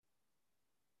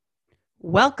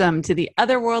Welcome to the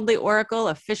Otherworldly Oracle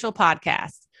official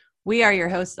podcast. We are your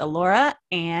hosts, Alora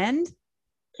and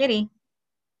Kitty.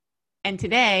 And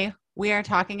today we are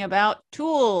talking about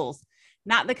tools,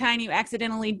 not the kind you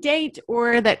accidentally date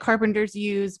or that carpenters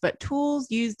use, but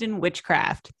tools used in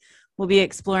witchcraft. We'll be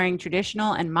exploring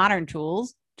traditional and modern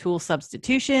tools, tool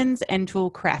substitutions, and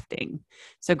tool crafting.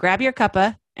 So grab your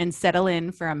cuppa and settle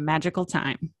in for a magical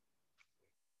time.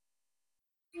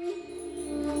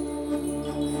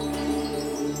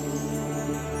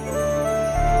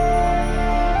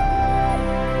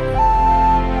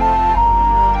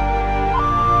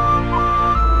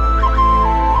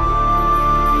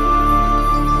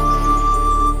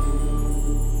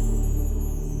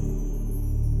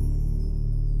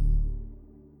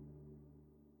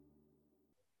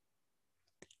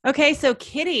 Okay, so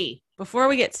Kitty, before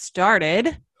we get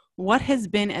started, what has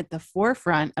been at the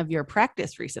forefront of your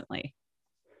practice recently?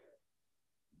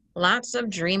 Lots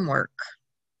of dream work.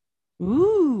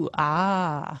 Ooh,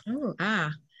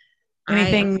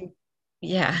 Anything?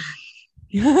 Yeah.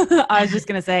 I was just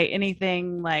going to say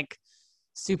anything like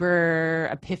super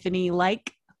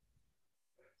epiphany-like?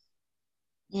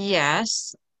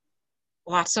 Yes.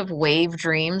 Lots of wave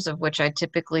dreams, of which I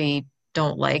typically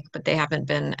don't like, but they haven't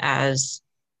been as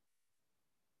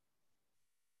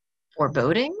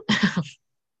foreboding.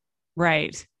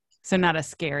 Right. So not as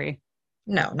scary.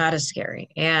 No, not as scary.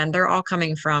 And they're all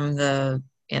coming from the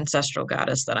ancestral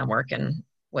goddess that I'm working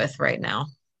with right now.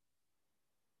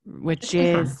 Which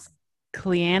It's fun. is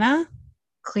Cleana?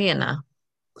 Cleana.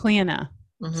 Cleana.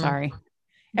 Mm-hmm. Sorry.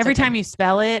 It's Every okay. time you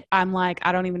spell it, I'm like,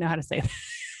 I don't even know how to say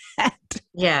that.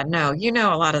 Yeah, no, you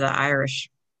know, a lot of the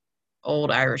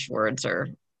old Irish words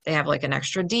they have like an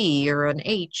extra D or an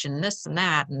H and this and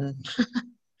that. And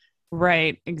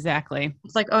Right, exactly.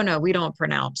 it's like, oh no, we don't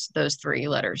pronounce those three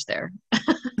letters there.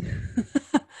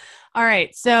 All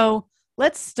right. So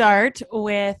let's start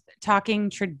with talking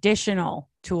traditional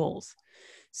tools.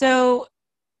 So,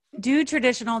 do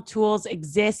traditional tools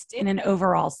exist in an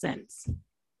overall sense?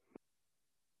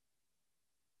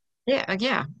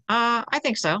 Yeah. I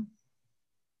think so.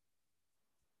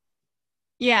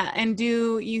 Yeah. And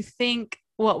do you think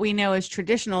what we know as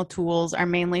traditional tools are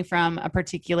mainly from a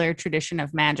particular tradition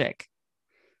of magic?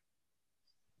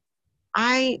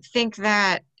 I think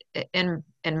that in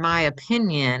my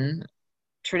opinion,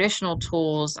 traditional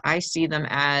tools, I see them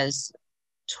as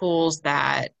tools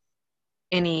that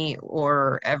any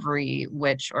or every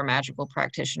witch or magical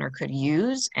practitioner could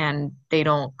use, and I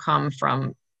don't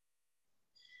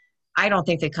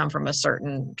think they come from a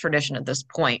certain tradition at this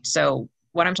point. So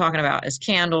what I'm talking about is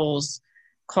candles,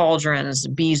 cauldrons,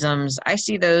 besoms. I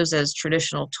see those as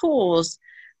traditional tools,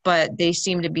 but they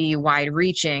seem to be wide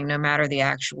reaching no matter the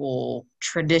actual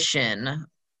tradition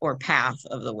or path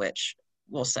of the witch,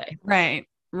 we'll say. Right,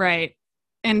 right.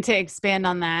 And to expand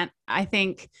on that, I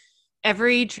think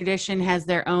every tradition has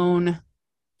their own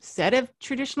set of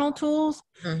traditional tools,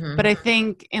 but I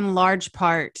think in large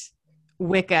part,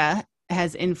 Wicca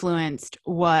has influenced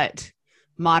what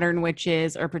modern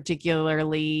witches, or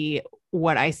particularly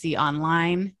what I see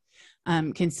online,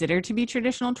 consider to be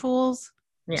traditional tools.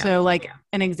 Yeah. So, like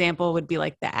an example would be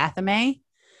like the athame.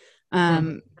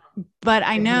 But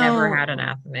I I've know never had an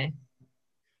athame.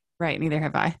 Right, neither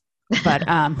have I. But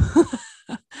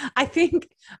I think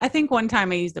one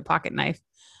time I used a pocket knife.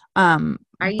 I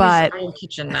use old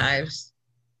kitchen knives.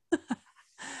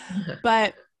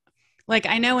 But like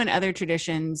I know in other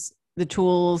traditions, the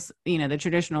tools, the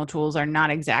traditional tools are not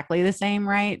exactly the same,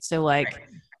 right? So like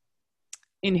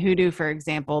in Hoodoo, for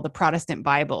example, the Protestant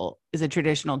Bible is a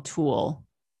traditional tool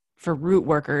for root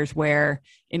workers, where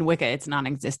in Wicca it's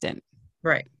non-existent.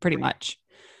 Right. Pretty much.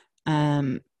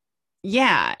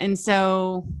 Yeah. And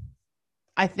so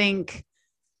I think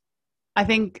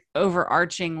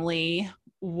overarchingly,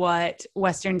 what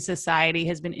Western society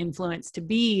has been influenced to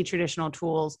be traditional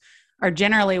tools are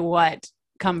generally what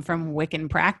come from Wiccan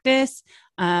practice.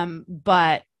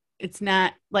 But it's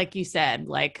not, like you said,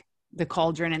 like the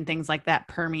cauldron and things like that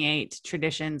permeate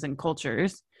traditions and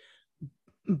cultures.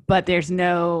 But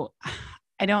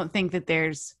I don't think that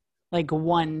there's like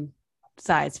one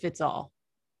size fits all.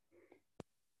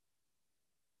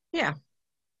 Yeah,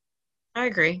 I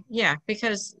agree. Yeah,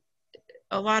 because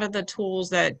a lot of the tools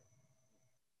that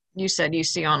you said you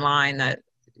see online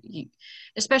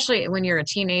especially when you're a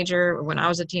teenager, when I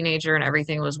was a teenager and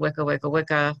everything was Wicca, Wicca,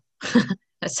 Wicca.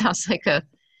 That sounds like a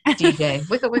DJ.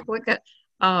 Wicca, Wicca, Wicca.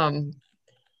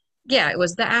 Yeah, it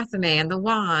was the athame and the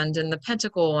wand and the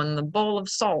pentacle and the bowl of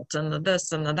salt and the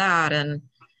this and the that. And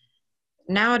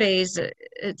nowadays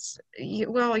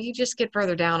you just get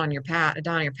further down your path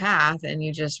and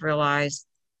you just realize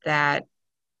that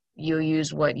you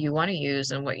use what you want to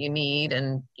use and what you need,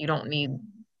 and you don't need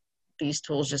these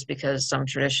tools just because some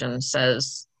tradition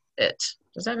says it.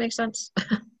 Does that make sense?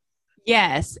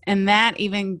 Yes. And that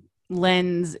even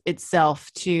lends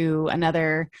itself to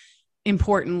another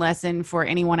important lesson for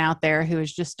anyone out there who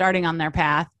is just starting on their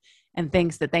path and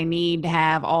thinks that they need to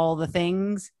have all the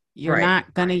things. You're Right.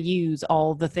 not going to use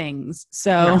all the things.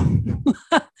 So,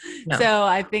 No. so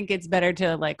I think it's better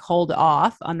to like hold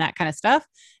off on that kind of stuff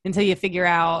until you figure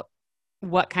out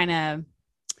what kind of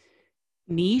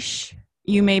niche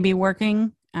you may be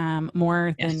working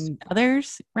more Yes. than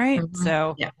others. Right. Mhm.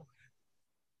 So Yeah,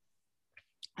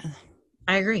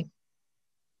 I agree.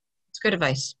 It's good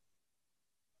advice.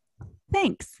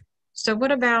 thanks. So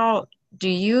what about, do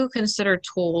you consider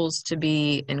tools to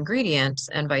be ingredients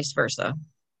and vice versa?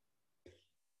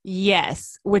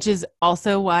 Yes, which is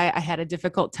also why I had a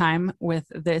difficult time with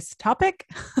this topic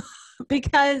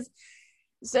because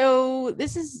so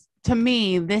this is to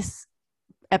me this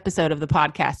episode of the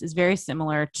podcast is very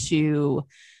similar to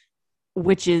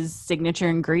witch's signature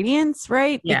ingredients,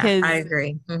 right? Yeah, Because I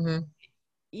agree. Hmm.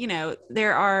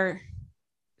 there are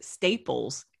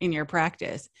staples in your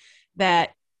practice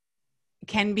that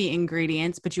can be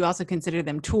ingredients, but you also consider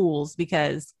them tools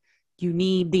because you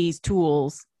need these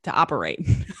tools to operate,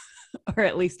 or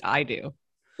at least I do.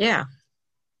 Yeah,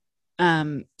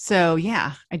 So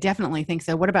yeah, I definitely think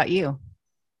so. What about you?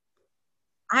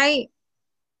 I,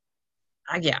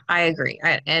 yeah, I agree.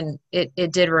 And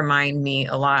it did remind me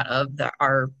a lot of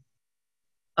our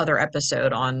other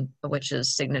episode on the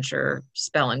witch's signature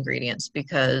spell ingredients,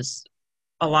 because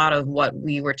a lot of what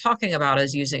we were talking about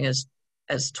as using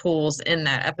as tools in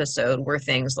that episode were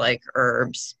things like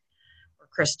herbs or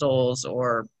crystals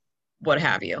or what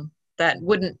have you, that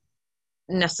wouldn't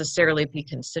necessarily be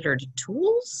considered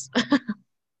tools,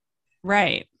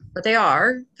 Right. but they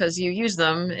are because you use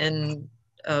them in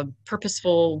a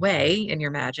purposeful way in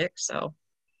your magic. So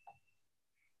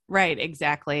Right,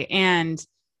 exactly. And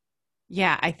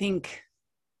yeah, I think,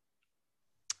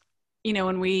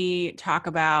 when we talk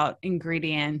about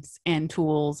ingredients and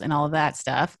tools and all of that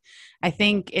stuff, I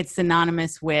think it's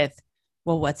synonymous with,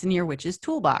 well, what's in your witch's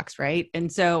toolbox, right?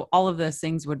 And so all of those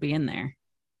things would be in there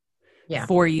yeah,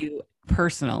 for you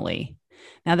personally.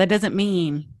 Now, that doesn't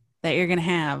mean that you're going to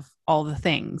have all the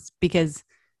things because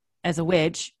as a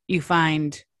witch, you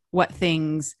find what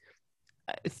things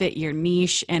fit your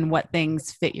niche and what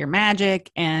things fit your magic,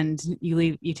 and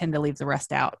you tend to leave the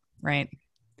rest out, right?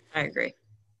 I agree.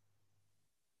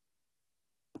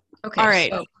 Okay, All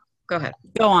right, so go ahead.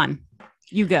 go on.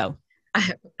 You go.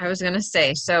 I was going to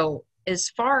say, so as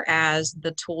far as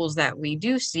the tools that we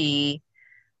do see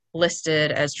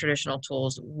listed as traditional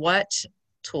tools, what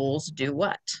tools do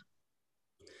what?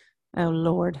 Oh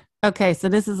Lord. Okay, so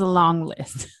this is a long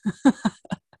list.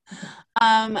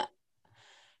 um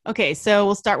okay, so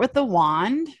we'll start with the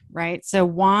wand, right? So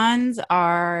wands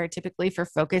are typically for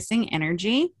focusing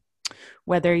energy,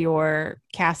 whether you're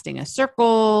casting a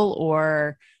circle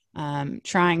or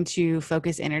trying to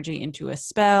focus energy into a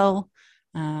spell.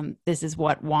 This is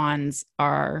what wands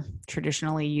are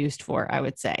traditionally used for, I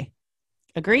would say.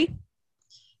 Agree?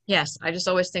 Yes, I just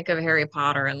always think of Harry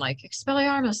Potter and like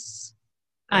Expelliarmus.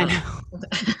 I I don't know.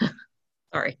 know.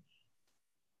 Sorry.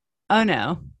 Oh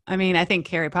no. I mean, I think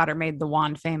Harry Potter made the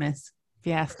wand famous, if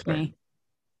you ask Sure. me.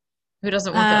 Who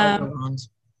doesn't want the elder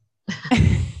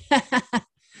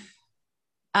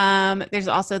wand? There's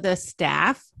also the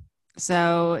staff.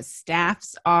 So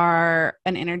staffs are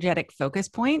an energetic focus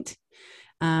point,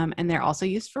 and they're also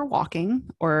used for walking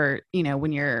or,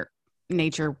 when you're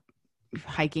nature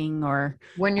hiking or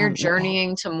When you're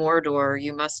journeying to Mordor,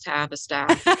 you must have a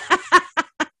staff.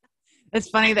 It's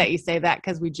funny that you say that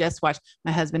because we just watched,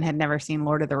 my husband had never seen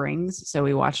Lord of the Rings. So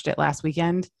we watched it last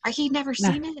weekend. He'd never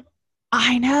seen it.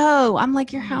 I know. I'm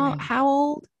like, you're how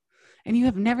old? And you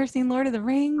have never seen Lord of the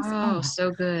Rings? Oh, so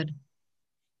good.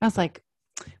 I was like,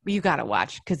 well, you got to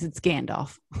watch because it's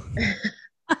Gandalf.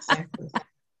 Exactly.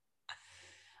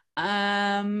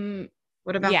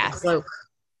 What about the cloak?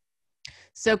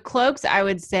 So cloaks, I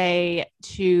would say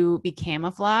to be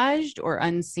camouflaged or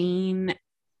unseen,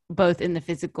 both in the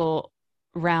physical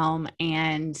realm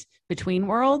and between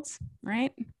worlds,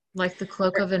 right? Like the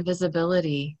cloak of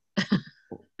invisibility.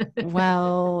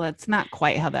 Well, that's not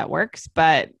quite how that works,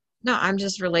 but No, I'm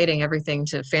just relating everything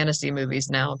to fantasy movies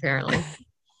now, apparently.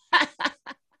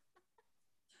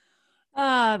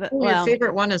 Your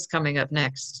favorite one is coming up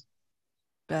next.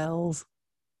 Bells.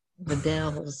 The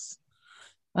bells.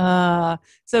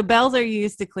 So bells are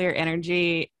used to clear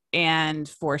energy and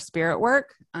for spirit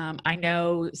work. I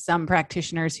know some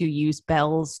practitioners who use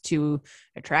bells to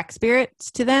attract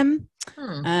spirits to them.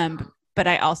 But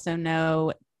I also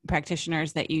know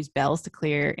practitioners that use bells to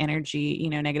clear energy,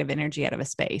 negative energy out of a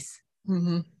space.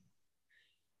 Mm-hmm.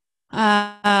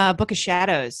 Book of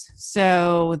Shadows.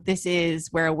 So this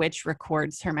is where a witch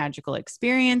records her magical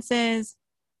experiences.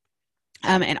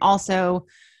 And also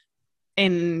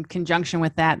in conjunction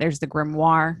with that, there's the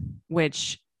grimoire,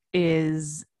 which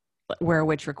is where a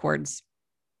witch records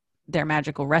their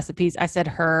magical recipes. I said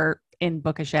her in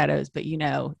Book of Shadows, but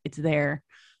it's there.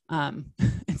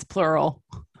 It's plural.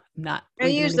 I'm not I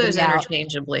leaving use those anybody out.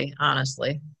 interchangeably,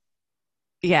 honestly.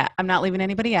 Yeah, I'm not leaving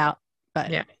anybody out.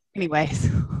 But Yeah. anyways,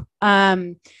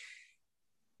 and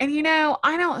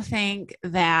I don't think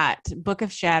that Book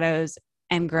of Shadows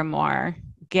and Grimoire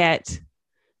get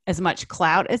as much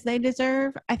clout as they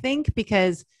deserve, I think,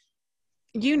 because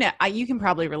you can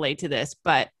probably relate to this,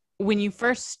 but when you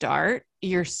first start,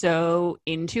 you're so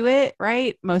into it,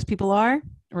 right? Most people are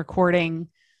recording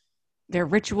their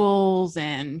rituals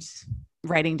and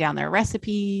writing down their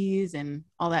recipes and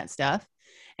all that stuff.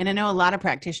 And I know a lot of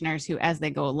practitioners who, as they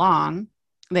go along,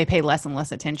 they pay less and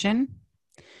less attention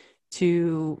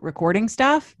to recording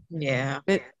stuff. Yeah.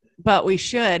 But we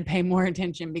should pay more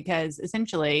attention because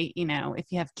essentially, if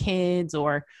you have kids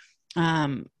or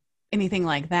anything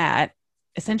like that,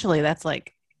 essentially that's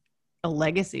like a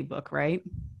legacy book, right?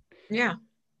 Yeah.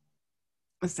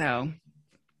 So,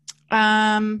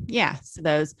 so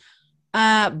those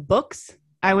books,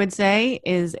 I would say,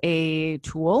 is a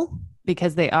tool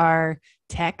because they are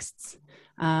texts,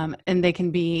 and they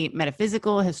can be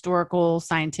metaphysical, historical,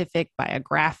 scientific,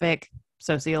 biographic,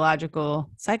 sociological,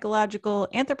 psychological,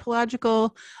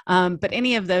 anthropological, but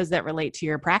any of those that relate to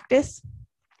your practice.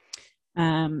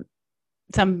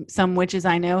 Some witches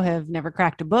I know have never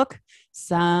cracked a book.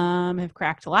 Some have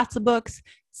cracked lots of books.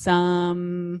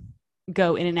 Some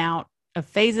go in and out of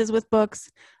phases with books.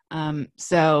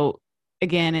 So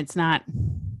again, it's not,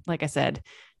 like I said,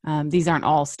 these aren't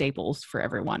all staples for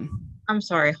everyone. I'm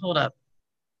sorry, hold up.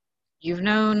 You've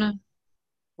known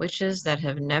witches that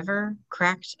have never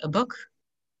cracked a book?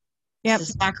 Yep. This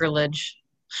is sacrilege.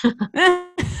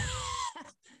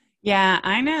 Yeah,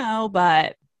 I know,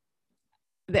 but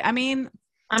I mean,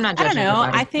 I'm not I don't judging know.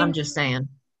 anybody. I'm just saying.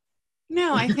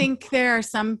 No, I think there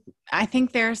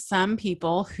are some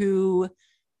people who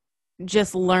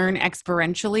just learn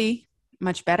experientially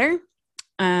much better,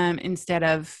 instead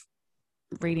of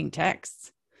reading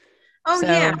texts. Oh So,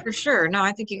 yeah, for sure. No,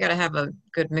 I think you got to have a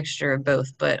good mixture of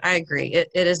both, but I agree. It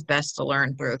is best to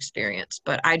learn through experience,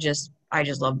 but I just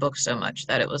love books so much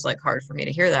that it was like hard for me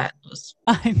to hear that. It was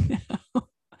I know,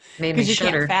 made me because you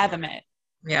can't shudder. fathom it.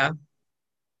 Yeah.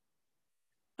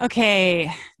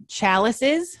 Okay,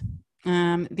 chalices.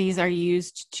 These are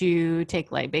used to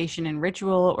take libation in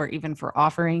ritual or even for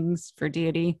offerings for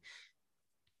deity.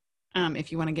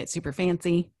 If you want to get super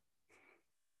fancy.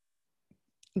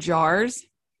 Jars.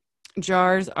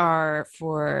 Jars are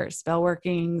for spell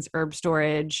workings, herb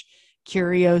storage,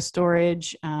 curio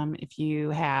storage. If you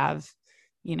have,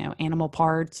 animal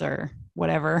parts or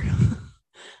whatever,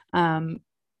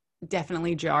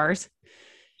 definitely jars.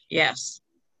 Yes.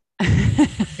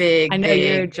 I know Big.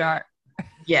 you're a jar.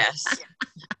 Yes.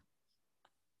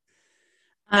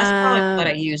 That's probably what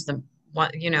I Um, use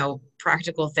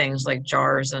practical things like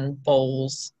jars and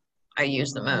bowls. I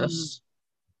use the most.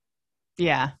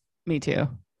 yeah, me too.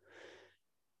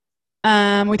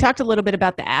 We talked a little bit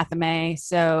about the athame.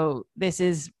 So this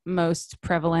is most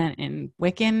prevalent in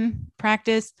Wiccan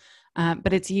practice,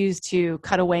 but it's used to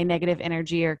cut away negative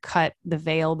energy or cut the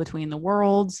veil between the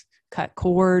worlds, cut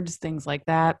cords, things like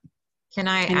that. Can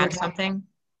I And add something?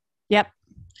 Yep.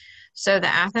 So the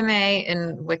athame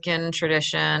in Wiccan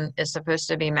tradition is supposed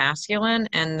to be masculine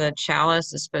and the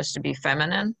chalice is supposed to be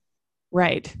feminine.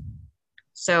 Right.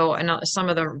 So I know some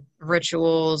of the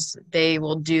rituals they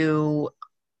will do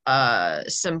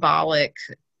symbolic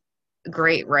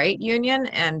great right union,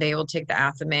 and they will take the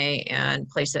athame and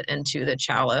place it into the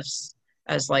chalice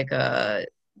as like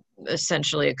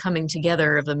essentially a coming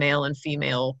together of the male and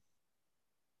female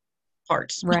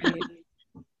parts. Right.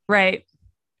 Right.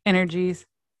 Energies.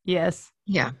 Yes.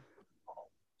 Yeah.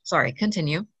 Sorry,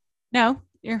 continue. No,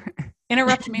 you're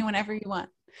interrupt me whenever you want.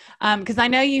 Because I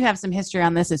know you have some history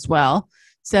on this as well.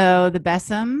 So the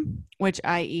besom, which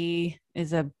i.e.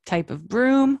 is a type of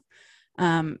broom,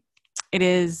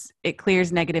 it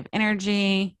clears negative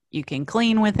energy. You can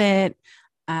clean with it.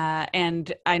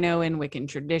 And I know in Wiccan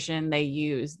tradition, they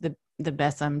use the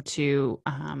besom to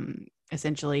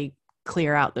essentially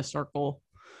clear out the circle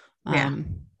Yeah.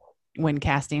 when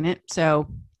casting it. So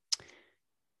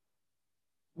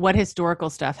what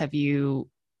historical stuff have you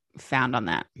found on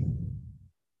that?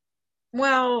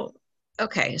 Well,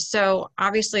 Okay, so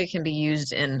obviously it can be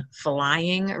used in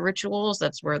flying rituals.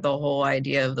 That's where the whole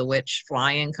idea of the witch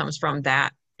flying comes from.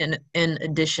 That in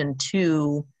addition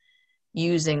to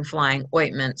using flying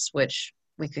ointments, which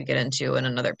we could get into in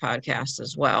another podcast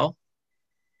as well.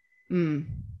 Mm.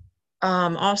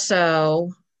 Also,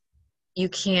 you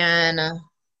can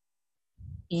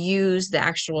use the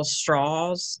actual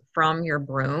straws from your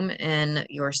broom in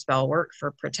your spell work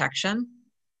for protection.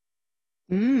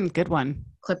 Good one.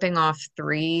 Clipping off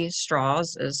 3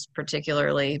 straws is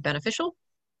particularly beneficial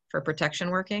for protection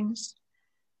workings.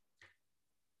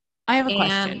 I have a And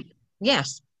question.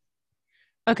 yes,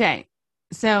 Okay.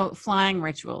 So flying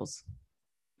rituals.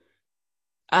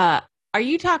 Uh, are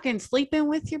you talking sleeping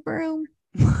with your broom?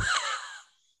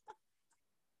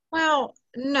 well,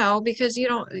 no, because you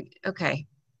don't, okay,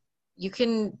 you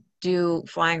can do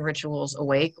flying rituals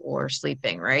awake or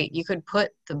sleeping, right? You could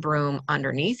put the broom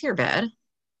underneath your bed,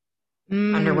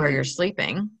 under where you're Mm.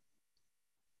 sleeping.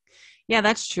 Yeah,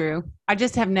 that's true. I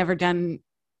just have never done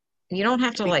You don't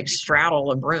have to any. like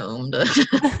straddle a broom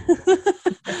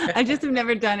to. I just have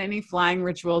never done any flying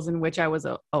rituals in which I was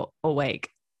awake.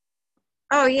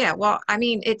 Oh yeah, well, I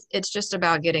mean, it's just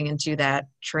about getting into that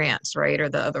trance, right, or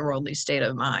the otherworldly state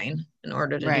of mind in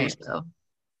order to do Right. so.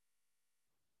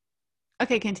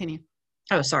 Okay, continue.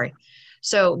 Oh, sorry.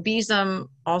 So besom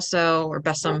also, or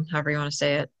besom, however you want to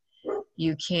say it,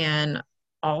 you can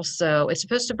also, it's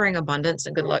supposed to bring abundance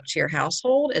and good luck to your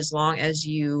household as long as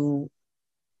you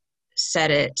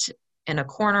set it in a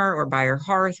corner or by your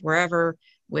hearth, wherever,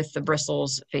 with the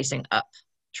bristles facing up,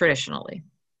 traditionally.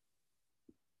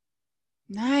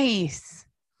 Nice.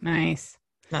 Nice.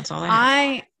 That's all I have.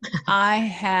 I I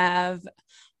have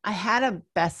I had a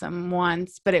besom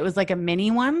once, but it was like a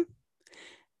mini one,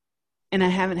 and I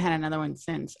haven't had another one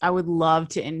since. I would love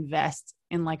to invest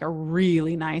in like a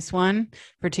really nice one,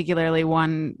 particularly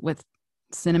one with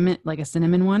cinnamon, like a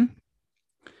cinnamon one,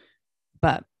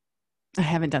 but I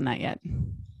haven't done that yet.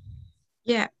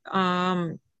 Yeah,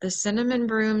 the cinnamon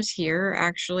brooms here,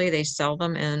 actually, they sell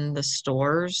them in the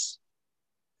stores,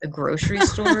 the grocery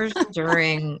stores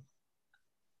during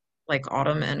like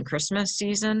autumn and Christmas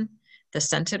season, the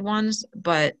scented ones.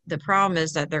 But the problem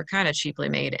is that they're kind of cheaply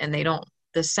made and they don't,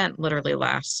 the scent literally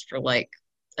lasts for like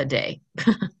a day.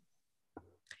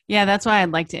 Yeah, that's why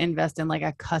I'd like to invest in like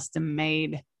a custom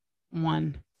made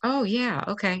one. Oh, yeah.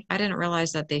 Okay. I didn't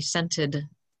realize that they scented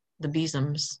the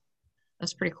besoms.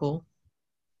 That's pretty cool.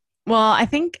 Well, I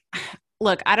think,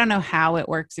 look, I don't know how it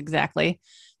works exactly,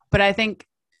 but I think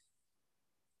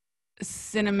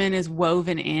cinnamon is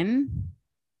woven in.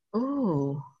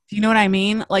 Ooh, Do you know what I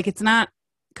mean? Like it's not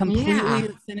completely yeah.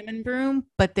 the cinnamon broom,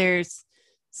 but there's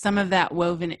some of that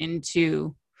woven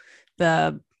into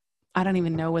the, I don't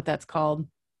even know what that's called.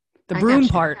 The I broom got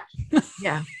you. part.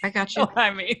 Yeah, I got You you. know what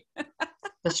I mean?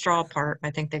 The straw part,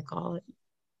 I think they call it.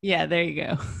 Yeah, there you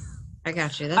go. I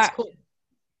got you. All That's right. cool.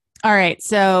 All right.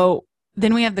 So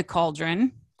then we have the cauldron.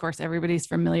 Of course, everybody's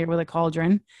familiar with a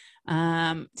cauldron.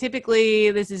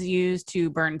 Typically, this is used to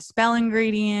burn spell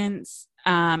ingredients.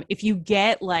 If you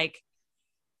get like,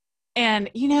 and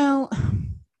you know,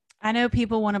 I know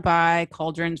people want to buy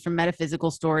cauldrons from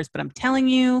metaphysical stores, but I'm telling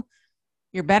you,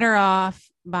 you're better off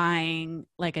buying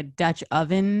like a Dutch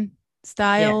oven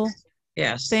style Yes.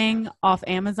 Yes. thing off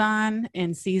Amazon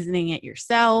and seasoning it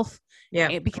yourself.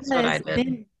 Yep. That's what I Because did.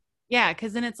 then, yeah,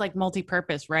 because then it's like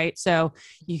multi-purpose, right? So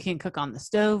you can cook on the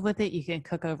stove with it, you can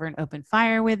cook over an open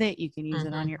fire with it, you can use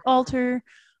it on Hmm. your altar.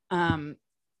 Um,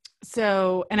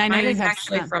 so, and I know Mine you is have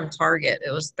actually some. from Target.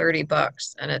 It was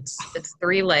 $30 and it's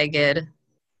 3-legged.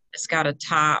 It's got a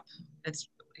top. It's,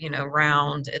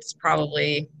 round. It's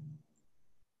probably,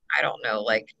 I don't know,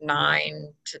 like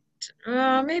 9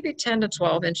 to maybe 10 to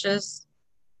 12 inches,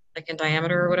 like in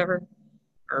diameter or whatever,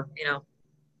 or,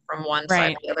 from one side to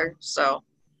Right. the other. So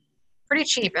pretty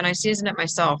cheap. And I season it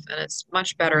myself. And it's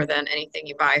much better than anything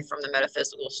you buy from the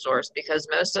metaphysical stores because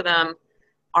most of them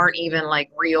aren't even like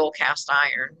real cast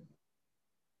iron.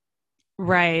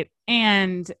 Right.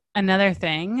 And another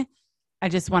thing I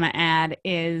just want to add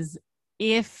is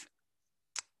if,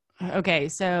 okay,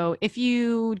 so if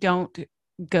you don't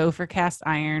go for cast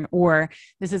iron, or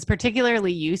this is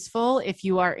particularly useful if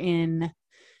you are in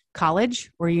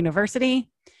college or university,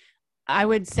 I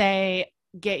would say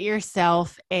get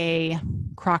yourself a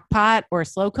crock pot or a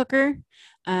slow cooker,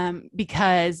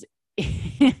 because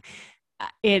it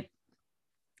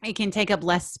it can take up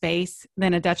less space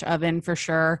than a Dutch oven for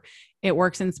sure. It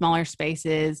works in smaller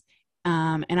spaces.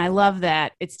 And I love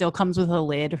that it still comes with a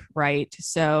lid, right?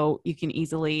 So you can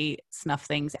easily snuff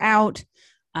things out.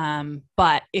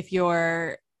 But if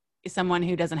you're someone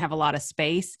who doesn't have a lot of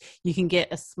space, you can get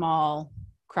a small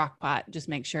crock pot. Just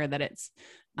make sure that it's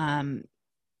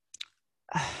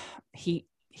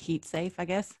heat safe, I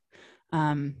guess,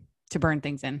 to burn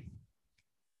things in.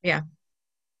 Yeah.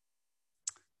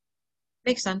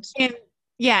 Makes sense. And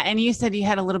yeah, and you said you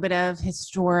had a little bit of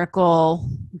historical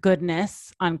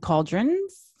goodness on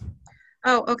cauldrons.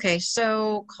 Oh, okay.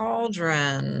 So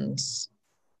cauldrons.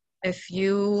 If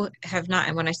you have not,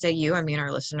 and when I say you, I mean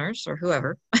our listeners or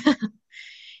whoever,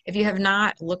 if you have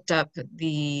not looked up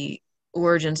the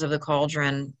origins of the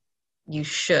cauldron, you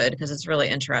should, because it's really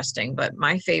interesting. But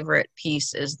my favorite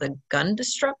piece is the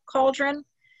Gundestrup cauldron.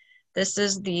 This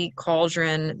is the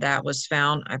cauldron that was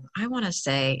found, I want to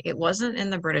say it wasn't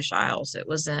in the British Isles. It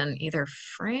was in either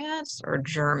France or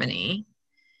Germany.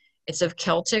 It's of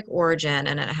Celtic origin,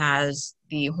 and it has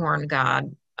the horn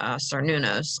god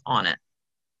Cernunnos on it.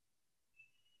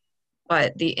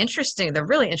 But the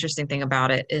really interesting thing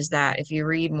about it is that if you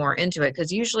read more into it, because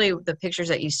usually the pictures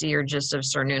that you see are just of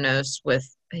Cernunnos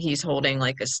he's holding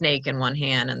like a snake in one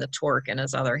hand and the torque in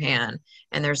his other hand.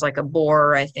 And there's like a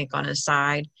boar, I think, on his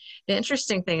side. The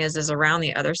interesting thing is around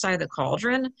the other side of the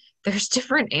cauldron, there's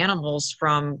different animals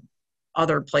from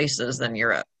other places than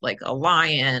Europe, like a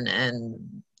lion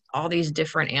and all these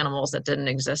different animals that didn't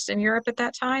exist in Europe at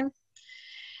that time.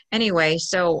 Anyway,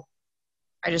 so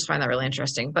I just find that really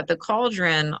interesting. But the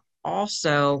cauldron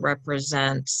also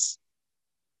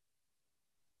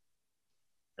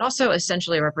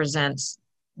essentially represents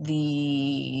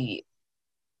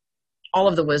all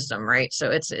of the wisdom, right? So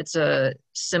it's a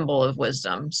symbol of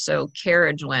wisdom. So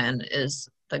Cerridwen is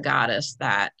the goddess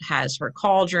that has her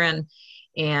cauldron,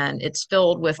 and it's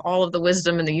filled with all of the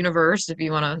wisdom in the universe, if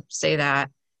you want to say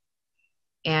that.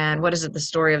 And what is it? The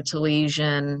story of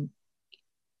Taliesin.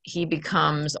 He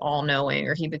becomes all-knowing,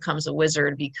 or he becomes a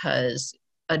wizard because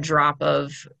a drop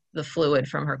of the fluid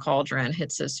from her cauldron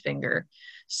hits his finger.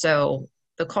 So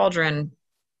the cauldron,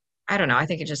 I don't know, I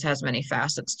think it just has many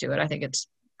facets to it. I think it's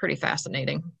pretty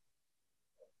fascinating.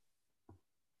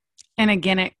 And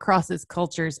again, it crosses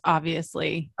cultures,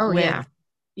 obviously. Oh, yeah.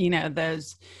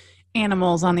 Those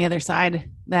animals on the other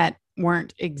side that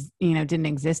didn't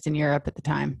exist in Europe at the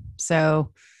time.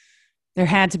 So there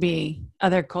had to be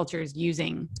other cultures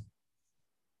using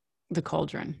the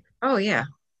cauldron. Oh, yeah.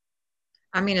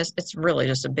 I mean, it's really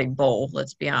just a big bowl,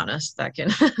 let's be honest, that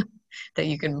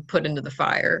you can put into the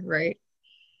fire, right?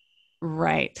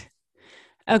 Right.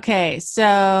 Okay.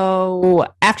 So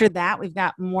after that, we've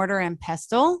got mortar and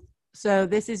pestle. So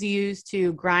this is used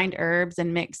to grind herbs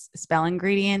and mix spell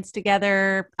ingredients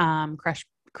together,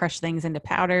 crush things into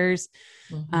powders.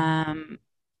 Mm-hmm.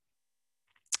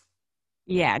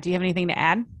 Yeah. Do you have anything to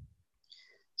add?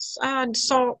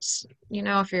 Salts,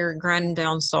 if you're grinding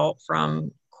down salt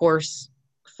from coarse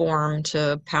form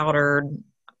to powdered.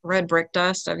 Red brick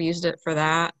dust, I've used it for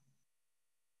that.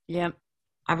 Yep.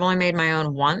 I've only made my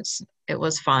own once. It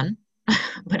was fun,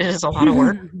 but it is a lot of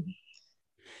work.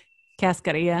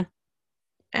 Cascarilla.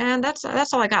 And that's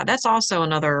all I got. That's also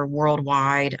another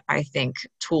worldwide, I think,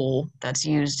 tool that's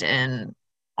used in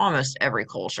almost every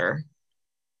culture.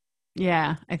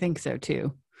 Yeah, I think so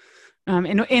too.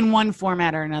 In one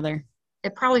format or another.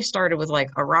 It probably started with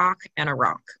like a rock,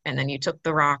 and then you took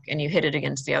the rock and you hit it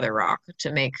against the other rock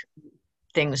to make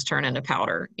things turn into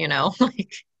powder,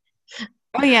 like.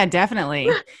 Oh yeah, definitely.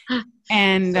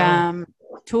 And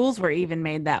tools were even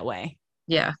made that way.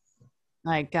 Yeah.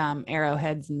 Like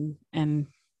arrowheads and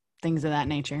things of that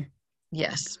nature.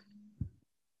 Yes.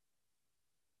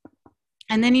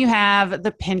 And then you have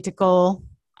the pentacle.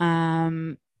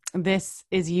 This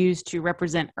is used to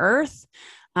represent earth.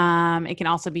 It can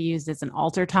also be used as an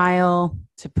altar tile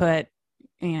to put,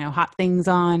 hot things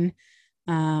on.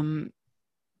 Do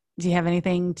you have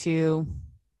anything to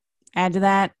add to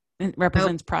that? It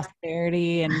represents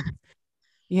prosperity and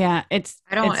yeah, I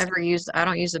don't use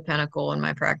the pentacle in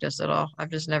my practice at all. I've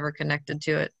just never connected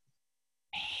to it.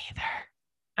 Me either.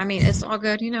 I mean, it's all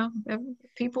good,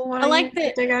 people want to use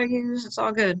it, they gotta use, it's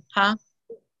all good, huh?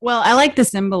 Well, I like the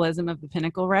symbolism of the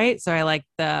pinnacle, right? So I like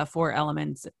the 4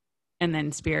 elements and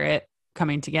then spirit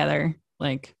coming together.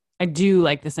 Like I do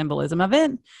like the symbolism of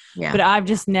it, but I've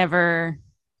just never,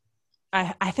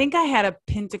 I think I had a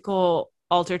pentacle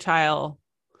altar tile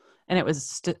and it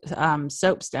was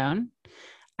soapstone.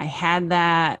 I had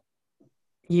that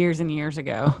years and years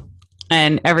ago.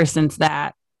 And ever since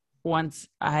that, once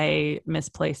I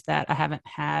misplaced that, I haven't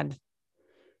had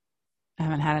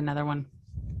another one.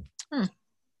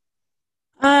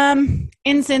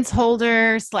 Incense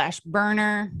holder /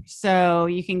 burner. So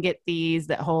you can get these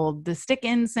that hold the stick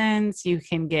incense. You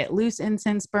can get loose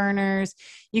incense burners.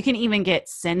 You can even get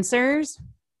censers,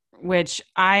 which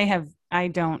I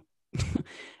don't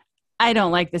I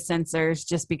don't like the censers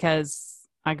just because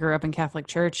I grew up in Catholic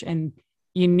church, and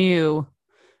you knew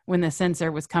when the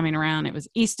censer was coming around, it was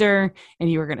Easter, and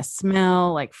you were going to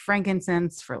smell like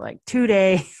frankincense for like 2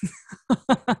 days.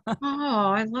 Oh,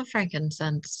 I love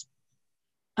frankincense.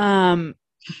 um,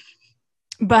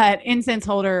 but incense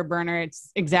holder or burner,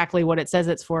 it's exactly what it says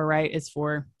it's for, right? It's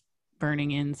for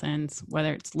burning incense,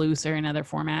 whether it's loose or in other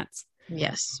formats.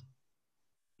 Yes.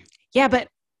 Yeah, but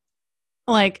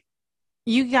like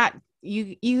you got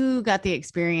the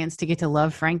experience to get to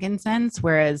love frankincense,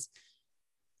 whereas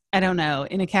I don't know,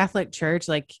 in a Catholic church,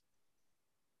 like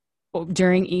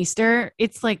during Easter,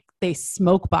 it's like they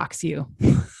smoke box you.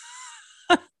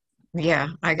 Yeah,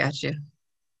 I got you.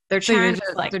 They're So you're trying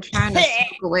just to like, they're trying to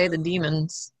smoke away the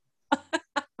demons.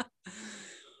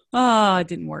 oh, it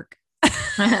didn't work.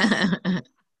 Maybe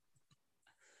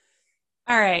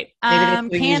All right. they still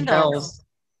use Candles. bells.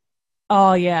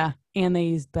 Oh yeah. And they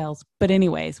use bells. But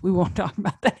anyways, we won't talk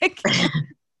about that again.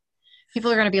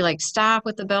 People are gonna be like, stop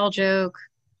with the bell joke.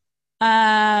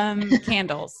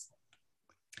 Candles.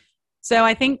 So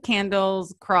I think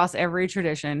candles cross every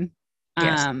tradition.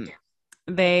 Yes.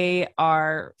 They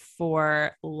are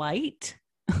for light,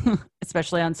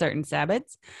 especially on certain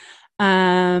Sabbaths,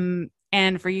 and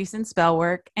for use in spell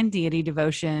work and deity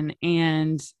devotion.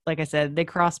 And like I said, they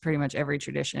cross pretty much every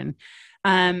tradition.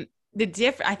 I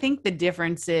think the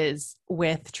differences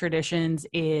with traditions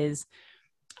is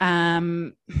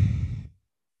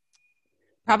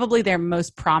probably their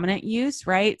most prominent use,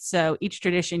 right? So each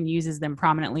tradition uses them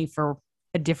prominently for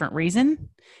a different reason,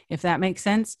 if that makes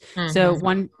sense. Mm-hmm.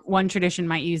 So one tradition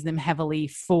might use them heavily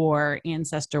for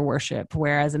ancestor worship,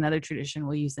 whereas another tradition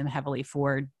will use them heavily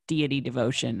for deity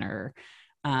devotion or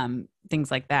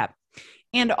things like that.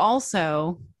 And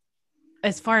also,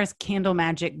 as far as candle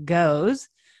magic goes,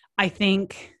 I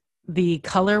think the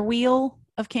color wheel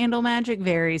of candle magic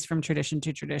varies from tradition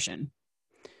to tradition.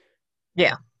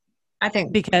 Yeah. I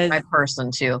think because my person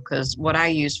too, because what I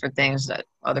use for things that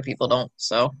other people don't.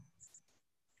 So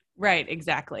right,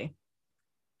 exactly.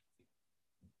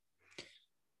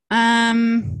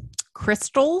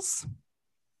 Crystals,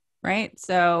 right?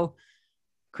 So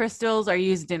crystals are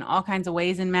used in all kinds of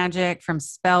ways in magic, from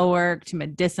spell work to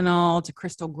medicinal to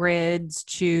crystal grids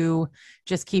to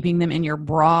just keeping them in your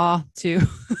bra to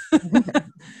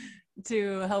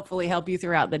to hopefully help you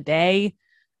throughout the day.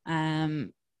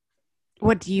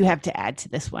 What do you have to add to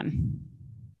this one?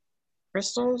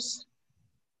 crystals?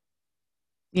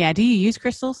 Yeah, do you use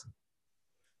crystals?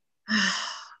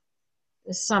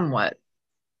 Somewhat,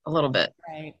 a little bit.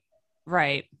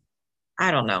 Right.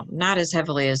 I don't know. Not as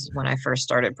heavily as when I first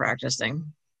started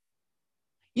practicing.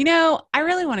 You know, I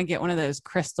really want to get one of those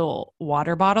crystal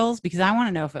water bottles because I want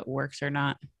to know if it works or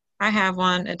not. I have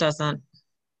one. It doesn't.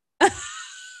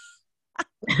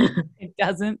 It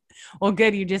doesn't. Well,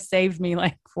 good. You just saved me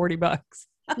like $40.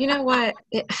 You know what?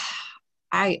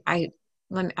 I've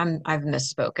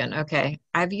misspoken. Okay.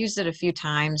 I've used it a few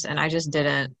times and I just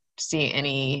didn't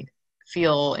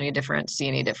feel any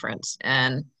difference.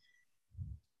 And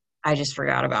I just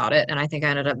forgot about it. And I think I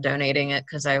ended up donating it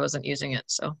because I wasn't using it.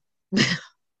 So,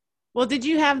 well, did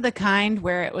you have the kind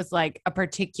where it was like a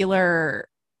particular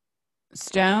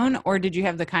stone, or did you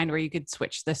have the kind where you could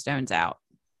switch the stones out?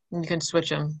 you can switch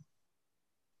them.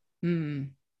 Hmm.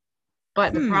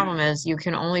 But the problem is you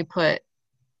can only put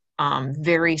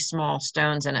very small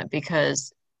stones in it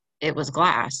because it was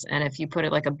glass. And if you put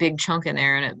it like a big chunk in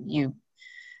there and you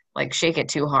like shake it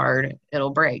too hard, it'll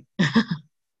break.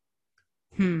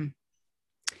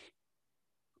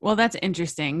 Well, that's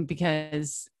interesting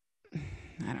because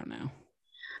I don't know.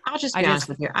 I'll just be honest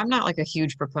with you. I'm not like a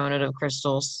huge proponent of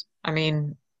crystals. I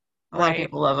mean, a lot of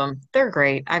people love them. They're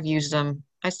great. I've used them.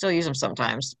 I still use them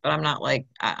sometimes, but I'm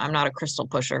not a crystal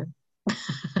pusher.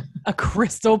 A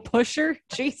crystal pusher?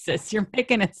 Jesus, you're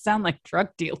making it sound like drug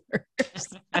dealers.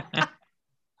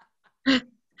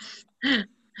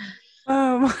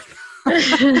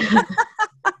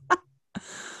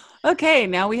 Okay,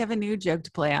 now we have a new joke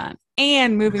to play on.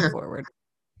 And moving forward.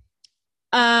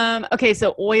 Okay,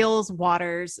 so oils,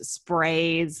 waters,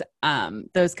 sprays,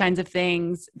 those kinds of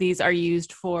things. These are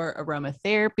used for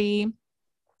aromatherapy,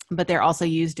 but they're also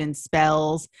used in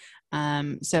spells.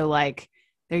 So like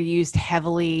they're used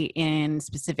heavily in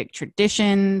specific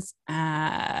traditions. Do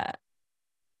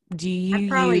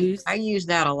you I use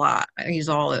that a lot. I use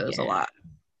all those a lot.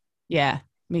 Yeah,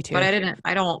 me too. But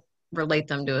I don't relate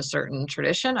them to a certain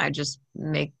tradition. I just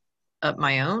make up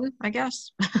my own, I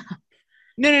guess.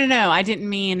 No. I didn't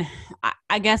mean,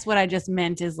 I guess what I just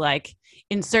meant is like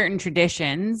in certain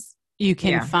traditions, you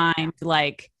can find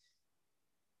like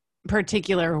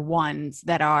particular ones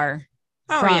that are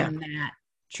from that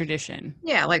tradition.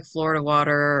 Yeah, like Florida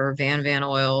water or Van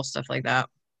oil, stuff like that.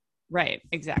 Right,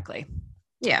 exactly.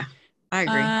 Yeah, I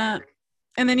agree.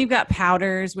 And then you've got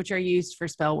powders, which are used for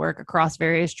spell work across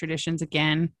various traditions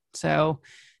again. So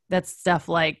that's stuff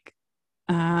like,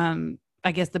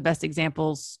 I guess the best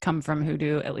examples come from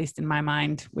hoodoo, at least in my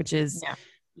mind, which is Yeah.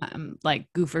 like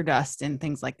goofer dust and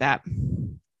things like that.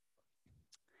 And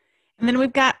then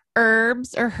we've got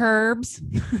herbs or herbs,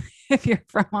 if you're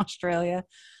from Australia,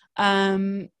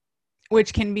 um,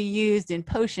 which can be used in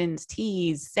potions,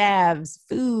 teas, salves,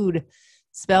 food,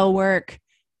 spell work,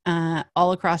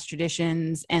 all across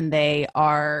traditions. And they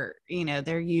are,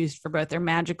 they're used for both their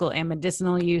magical and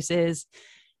medicinal uses.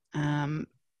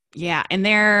 Yeah. And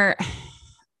they're,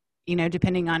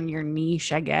 depending on your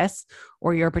niche, I guess,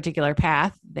 or your particular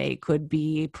path, they could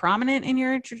be prominent in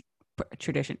your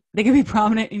tradition. They could be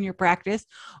prominent in your practice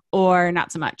or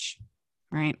not so much.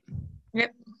 Right.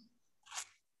 Yep.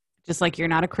 Just like you're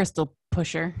not a crystal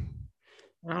pusher.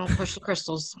 I don't push the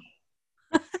crystals.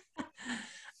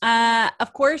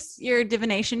 Of course, your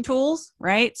divination tools,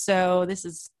 right? So this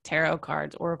is tarot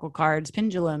cards, oracle cards,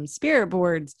 pendulums, spirit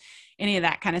boards, any of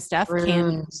that kind of stuff.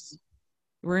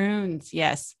 Runes,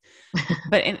 yes.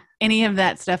 But any of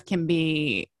that stuff can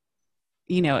be,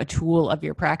 a tool of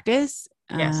your practice.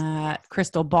 Yes.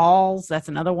 Crystal balls, that's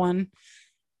another one.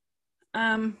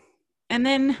 And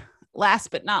then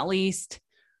last but not least,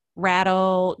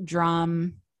 rattle,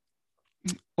 drum,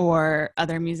 or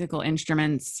other musical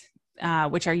instruments,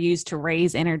 which are used to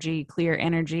raise energy, clear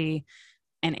energy,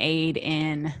 and aid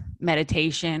in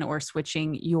meditation or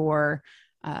switching your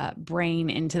brain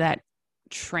into that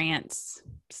trance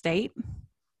state.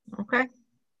 Okay.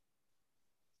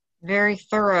 Very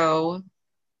thorough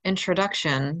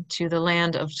introduction to the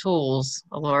land of tools,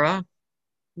 Alora.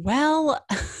 Well,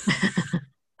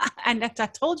 and I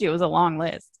told you it was a long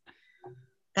list.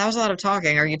 That was a lot of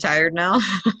talking. Are you tired now?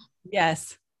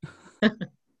 Yes.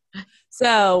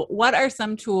 So, what are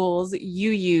some tools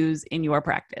you use in your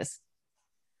practice?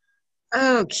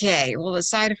 Okay. Well,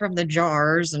 aside from the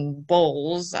jars and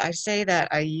bowls, I say that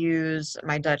I use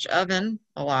my Dutch oven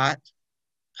a lot,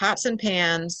 pots and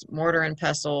pans, mortar and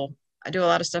pestle. I do a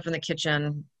lot of stuff in the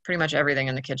kitchen, pretty much everything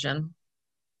in the kitchen.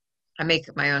 I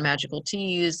make my own magical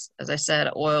teas, as I said,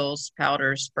 oils,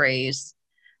 powders, sprays,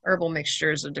 herbal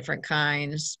mixtures of different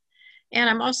kinds. And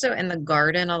I'm also in the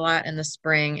garden a lot in the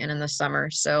spring and in the summer.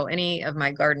 So any of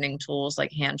my gardening tools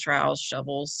like hand trowels,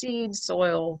 shovels, seeds,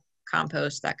 soil,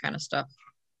 compost, that kind of stuff.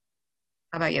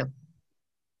 How about you?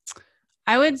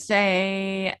 I would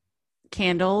say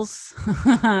candles.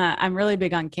 I'm really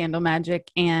big on candle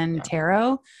magic and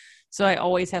tarot. So I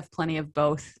always have plenty of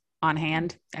both on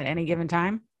hand at any given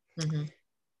time. Mm-hmm.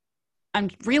 I'm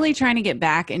really trying to get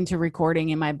back into recording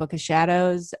in my Book of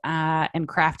Shadows and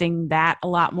crafting that a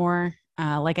lot more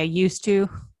like I used to.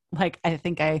 Like I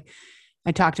think I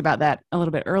talked about that a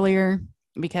little bit earlier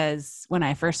because when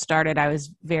I first started, I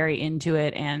was very into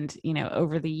it. And,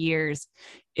 over the years,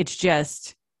 it's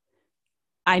just,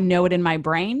 I know it in my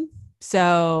brain.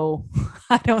 So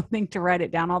I don't think to write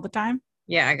it down all the time.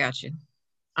 Yeah, I got you.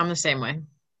 I'm the same way.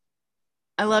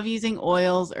 I love using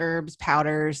oils, herbs,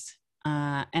 powders,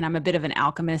 and I'm a bit of an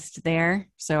alchemist there.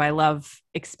 So I love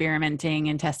experimenting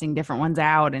and testing different ones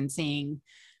out and seeing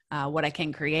what I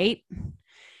can create.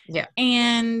 Yeah.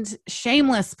 And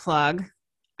shameless plug,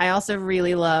 I also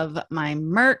really love my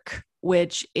Merc,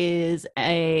 which is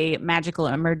a magical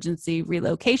emergency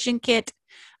relocation kit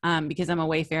because I'm a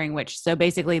wayfaring witch. So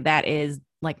basically that is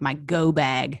like my go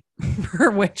bag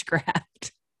for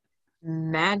witchcraft.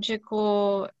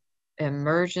 Magical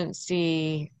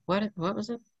emergency. What was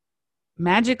it?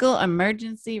 Magical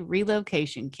emergency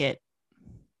relocation kit.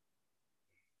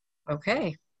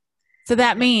 Okay. So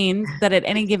that means that at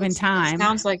any given time, it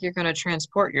sounds like you're going to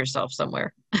transport yourself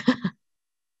somewhere.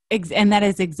 And that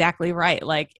is exactly right.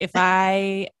 Like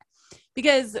okay,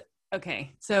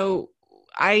 so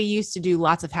I used to do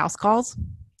lots of house calls,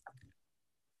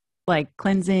 like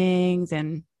cleansings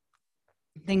and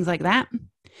things like that.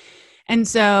 And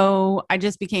so I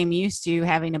just became used to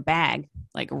having a bag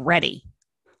like ready.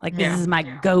 Like this is my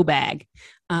go bag.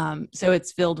 So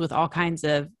it's filled with all kinds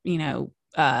of,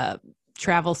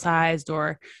 travel sized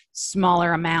or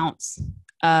smaller amounts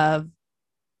of,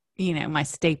 my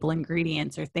staple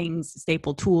ingredients or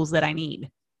staple tools that I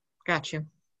need. Got you.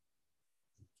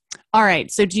 All right.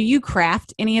 So do you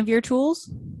craft any of your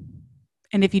tools?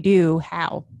 And if you do,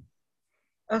 how?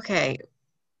 Okay.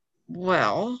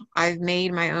 Well, I've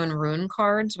made my own rune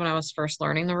cards when I was first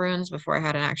learning the runes before I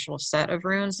had an actual set of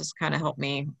runes. This kind of helped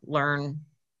me learn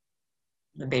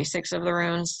the basics of the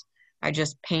runes. I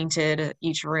just painted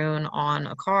each rune on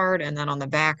a card, and then on the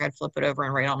back, I'd flip it over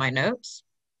and write all my notes.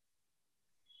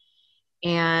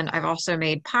 And I've also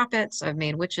made poppets. I've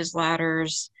made witches'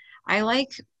 ladders. I like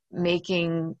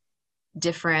making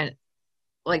different,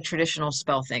 like traditional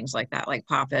spell things like that, like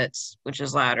poppets,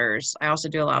 witches' ladders. I also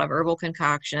do a lot of herbal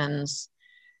concoctions,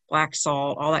 black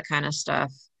salt, all that kind of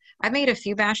stuff. I've made a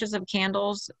few batches of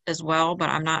candles as well, but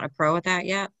I'm not a pro at that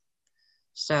yet.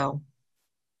 So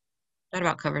that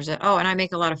about covers it. Oh, and I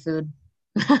make a lot of food.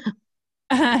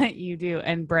 You do,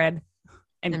 and bread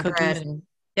and And cookies. bread and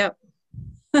yep.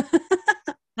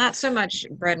 Not so much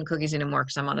bread and cookies anymore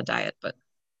because I'm on a diet, but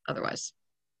otherwise.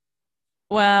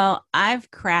 Well, I've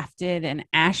crafted an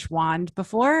ash wand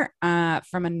before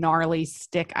from a gnarly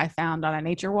stick I found on a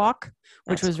nature walk,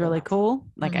 which That's was really cool.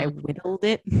 Like I whittled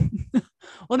it.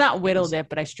 Well, not whittled it,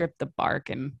 but I stripped the bark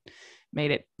and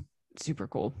made it super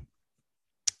cool.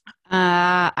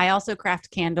 I also craft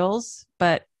candles,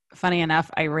 but funny enough,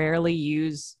 I rarely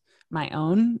use my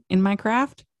own in my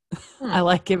craft. I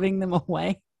like giving them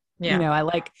away. Yeah. You know, I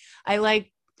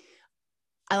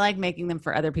like making them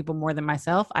for other people more than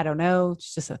myself. I don't know.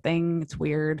 It's just a thing. It's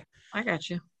weird. I got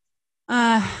you.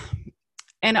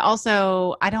 And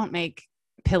also I don't make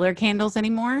pillar candles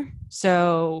anymore.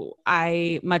 So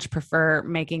I much prefer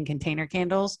making container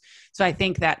candles. So I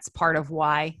think that's part of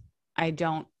why I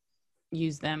don't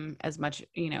use them as much,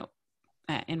 you know,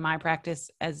 in my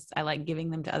practice as I like giving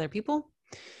them to other people.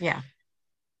 Yeah.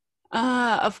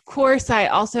 Of course, I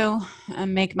also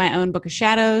make my own Book of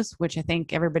Shadows, which I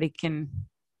think everybody can,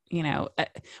 you know,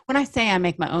 when I say I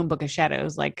make my own Book of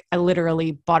Shadows, like I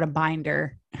literally bought a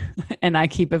binder and I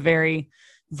keep a very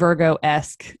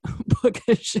Virgo-esque Book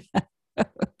of Shadows.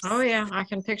 Oh, yeah. I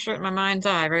can picture it in my mind's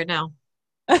eye right now.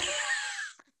 It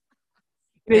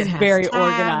is has very tabs,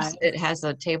 organized. It has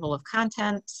a table of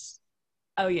contents.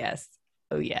 Oh, yes.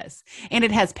 Oh, yes. And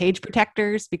it has page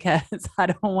protectors because I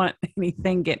don't want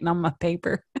anything getting on my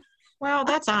paper. Well,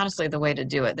 that's honestly the way to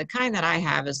do it. The kind that I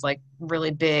have is like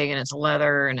really big and it's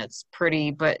leather and it's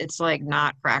pretty, but it's like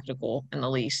not practical in the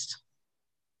least.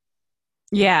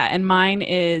 Yeah. And mine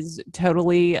is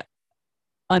totally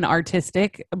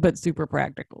unartistic, but super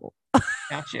practical.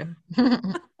 Got you.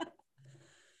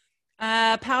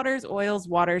 Powders, oils,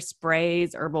 water,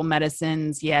 sprays, herbal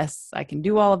medicines. Yes, I can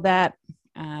do all of that.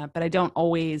 But I don't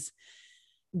always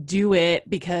do it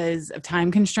because of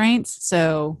time constraints.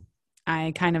 So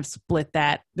I kind of split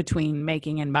that between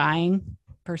making and buying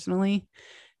personally.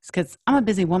 It's because I'm a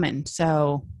busy woman.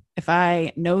 So if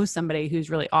I know somebody who's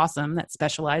really awesome that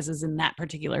specializes in that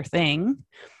particular thing,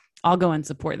 I'll go and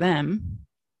support them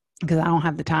because I don't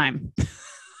have the time.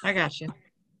 I got you.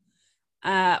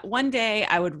 One day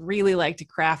I would really like to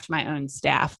craft my own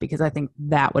staff because I think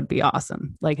that would be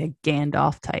awesome. Like a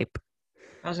Gandalf type.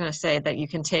 I was going to say that you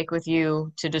can take with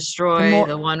you to destroy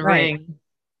the One Ring.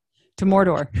 To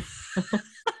Mordor.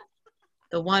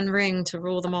 The One Ring to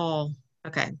rule them all.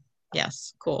 Okay.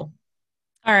 Yes. Cool.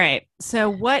 All right.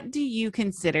 So what do you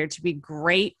consider to be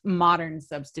great modern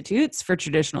substitutes for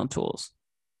traditional tools?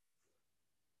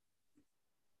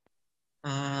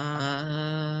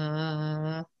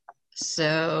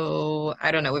 So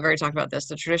I don't know. We've already talked about this.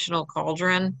 The traditional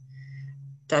cauldron,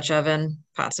 Dutch oven,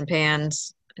 pots and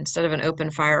pans. Instead of an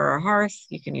open fire or a hearth,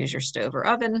 you can use your stove or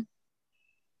oven.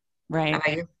 Right. How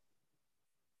about you?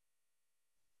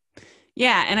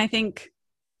 Yeah. And I think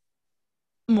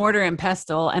mortar and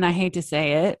pestle, and I hate to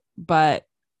say it, but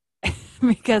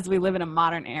because we live in a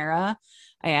modern era,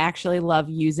 I actually love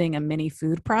using a mini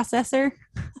food processor,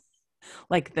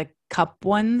 like the cup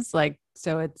ones. Like,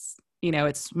 so it's, you know,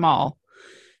 it's small.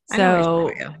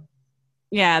 So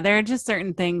yeah, there are just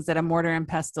certain things that a mortar and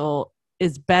pestle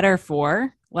is better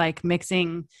for, like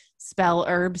mixing spell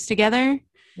herbs together.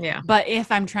 Yeah. But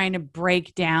if I'm trying to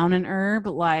break down an herb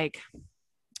like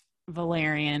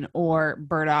valerian or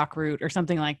burdock root or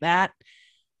something like that,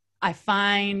 I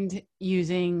find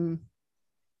using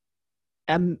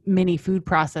a mini food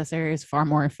processor is far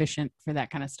more efficient for that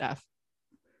kind of stuff.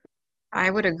 I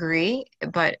would agree,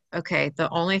 but okay, the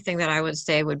only thing that I would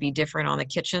say would be different on the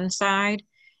kitchen side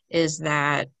is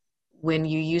that when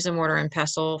you use a mortar and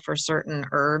pestle for certain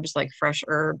herbs, like fresh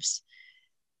herbs,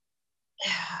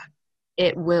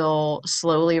 it will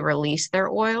slowly release their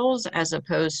oils, as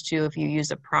opposed to if you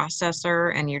use a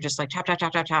processor and you're just like chop, chop,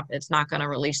 chop, chop, chop, it's not going to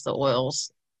release the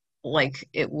oils like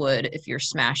it would if you're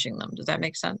smashing them. Does that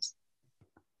make sense?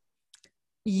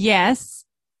 Yes.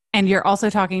 And you're also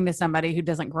talking to somebody who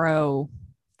doesn't grow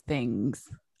things.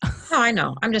 No, I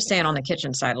know. I'm just saying on the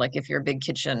kitchen side, like if you're a big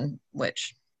kitchen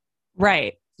witch.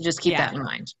 Right. Just keep that in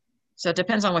mind. So it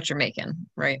depends on what you're making,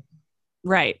 right?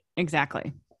 Right.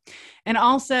 Exactly. And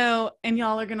also, and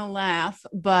y'all are going to laugh,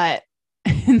 but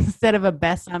instead of a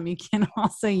besom, you can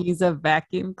also use a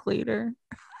vacuum cleaner.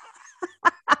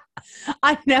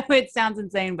 I know it sounds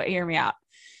insane, but hear me out.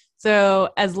 So,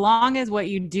 as long as what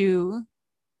you do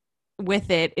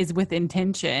with it is with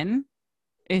intention,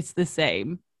 it's the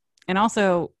same. And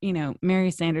also,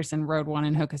 Mary Sanderson rode one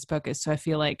in Hocus Pocus. So I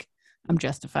feel like I'm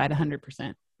justified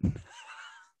 100%.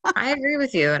 I agree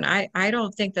with you. And I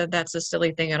don't think that that's a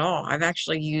silly thing at all. I've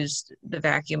actually used the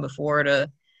vacuum before to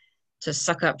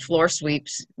suck up floor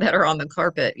sweeps that are on the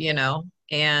carpet,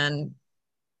 and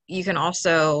you can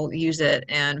also use it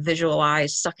and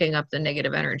visualize sucking up the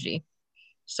negative energy.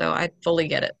 So I fully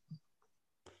get it.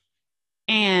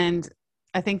 And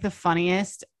I think the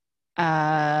funniest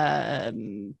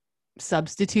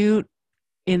substitute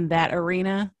in that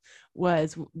arena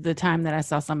was the time that I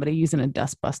saw somebody using a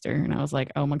dustbuster, and I was like,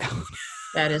 "Oh my god,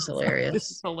 that is hilarious!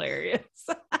 This is hilarious."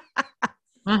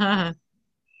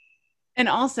 And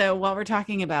also, while we're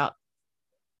talking about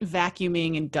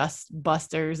vacuuming and dust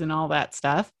busters and all that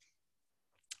stuff,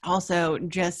 also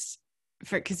just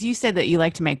because you said that you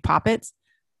like to make poppets,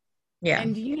 yeah,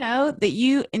 and you know that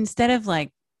you, instead of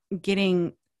like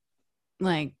getting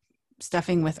like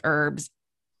stuffing with herbs,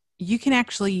 you can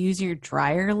actually use your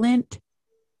dryer lint.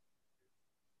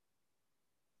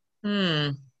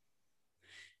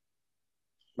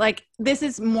 Like, this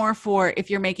is more for if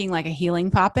you're making like a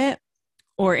healing poppet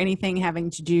or anything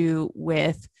having to do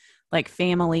with like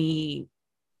family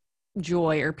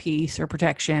joy or peace or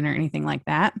protection or anything like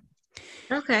that.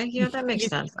 Okay. Yeah, that makes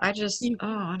sense. I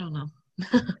don't know.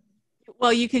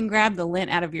 Well, you can grab the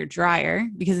lint out of your dryer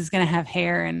because it's going to have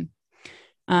hair and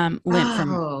lint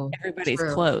from everybody's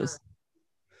clothes.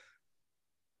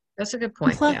 That's a good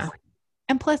point.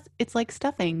 And plus, it's like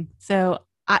stuffing. So,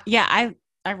 I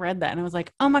read that and I was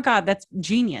like, oh my God, that's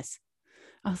genius.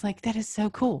 I was like, that is so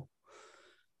cool.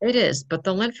 It is, but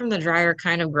the lint from the dryer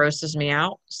kind of grosses me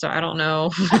out. So I don't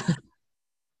know.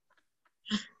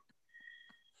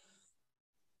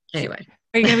 Anyway.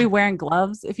 Are you going to be wearing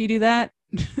gloves if you do that?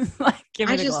 Like, give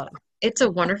me the glove. It's a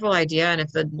wonderful idea. And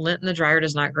if the lint in the dryer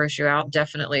does not gross you out,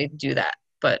 definitely do that.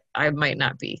 But I might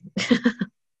not be.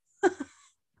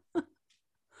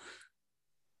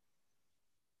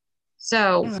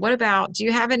 So what about, do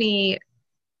you we're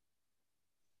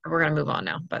going to move on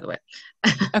now, by the way.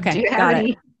 Okay. Do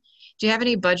you have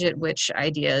any budget witch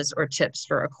ideas or tips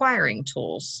for acquiring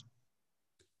tools?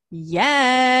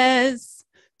 Yes.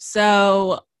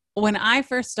 So when I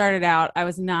first started out, I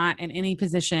was not in any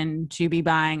position to be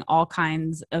buying all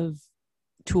kinds of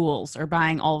tools or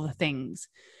buying all the things.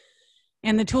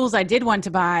 And the tools I did want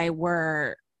to buy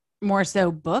were more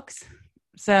so books.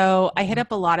 So I hit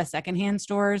up a lot of secondhand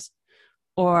stores,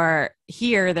 or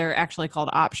here they're actually called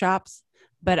op shops.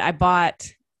 But I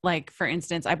bought, like, for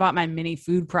instance, I bought my mini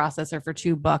food processor for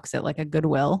 $2 at like a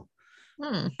Goodwill.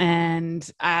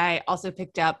 And I also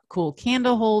picked up cool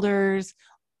candle holders,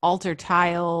 altar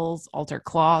tiles, altar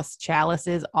cloths,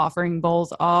 chalices, offering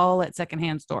bowls, all at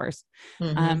secondhand stores.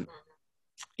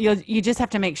 You just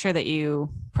have to make sure that you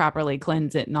properly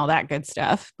cleanse it and all that good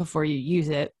stuff before you use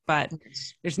it. But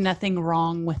there's nothing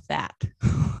wrong with that.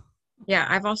 Yeah,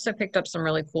 I've also picked up some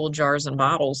really cool jars and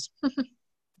bottles.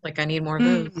 Like, I need more of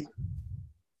those.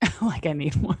 Like, I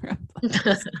need more of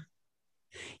those.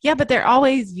 Yeah, but they're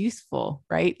always useful,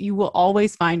 right? You will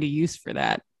always find a use for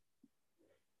that.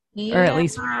 Yeah, or at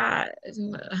least I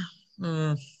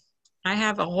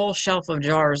have a whole shelf of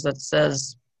jars that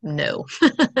says no.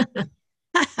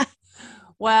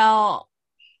 Well,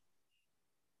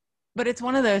 but it's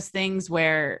one of those things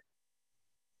where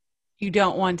you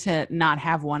don't want to not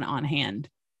have one on hand.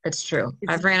 It's true.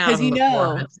 I've ran out of them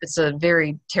before. It's a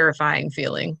very terrifying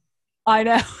feeling. I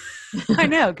know. I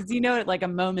know, because at like a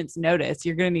moment's notice,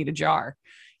 you're going to need a jar.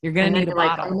 You're going to need a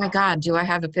bottle. Oh my God, do I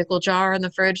have a pickle jar in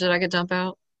the fridge that I could dump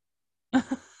out?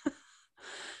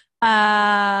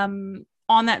 On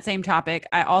that same topic,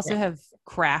 I also have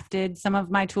crafted some of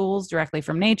my tools directly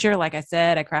from nature. Like I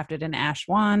said, I crafted an ash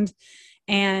wand.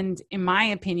 And in my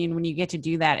opinion, when you get to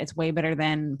do that, it's way better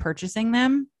than purchasing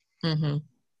them. Mm-hmm.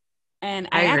 And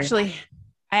I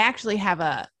actually have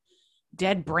a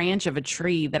dead branch of a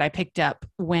tree that I picked up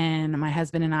when my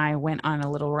husband and I went on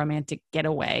a little romantic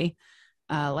getaway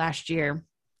last year.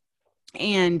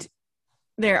 And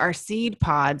there are seed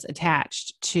pods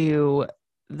attached to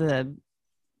the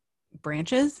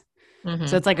branches. Mm-hmm.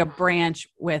 So it's like a branch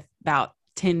with about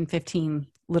 10, 15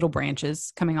 little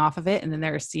branches coming off of it. And then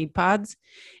there are seed pods.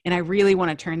 And I really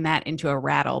want to turn that into a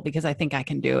rattle because I think I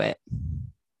can do it.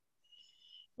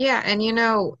 Yeah. And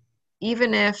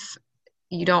even if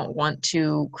you don't want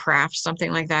to craft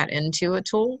something like that into a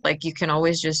tool. Like you can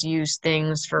always just use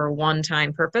things for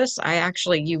one-time purpose.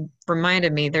 You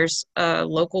reminded me, there's a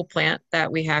local plant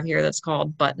that we have here that's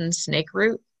called button snake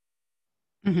root.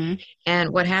 Mm-hmm. And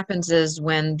what happens is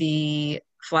when the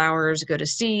flowers go to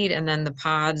seed and then the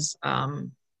pods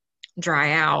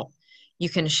dry out, you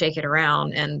can shake it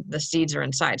around and the seeds are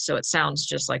inside. So it sounds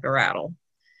just like a rattle.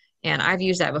 And I've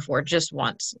used that before just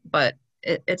once, but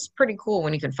it's pretty cool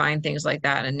when you can find things like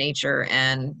that in nature,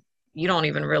 and you don't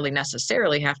even really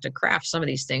necessarily have to craft some of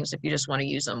these things if you just want to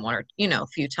use them one or, a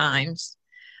few times.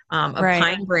 A Right.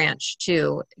 pine branch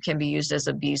too can be used as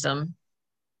a besom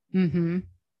Mm-hmm.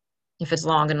 if it's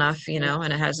long enough, and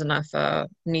it has enough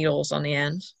needles on the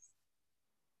end.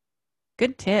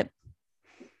 Good tip.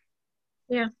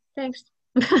 Yeah, thanks.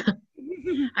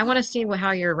 I want to see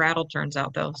how your rattle turns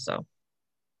out though, so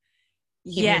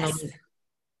keep me in the Yes. loop.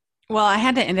 Well, I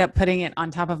had to end up putting it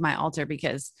on top of my altar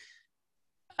because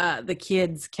the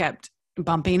kids kept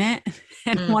bumping it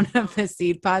and one of the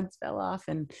seed pods fell off,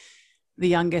 and the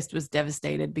youngest was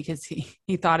devastated because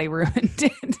he thought he ruined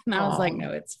it. And I was like,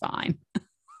 no, it's fine.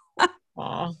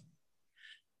 Aw.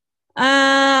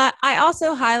 I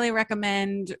also highly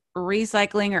recommend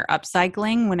recycling or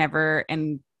upcycling whenever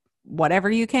and whatever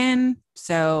you can.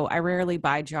 So I rarely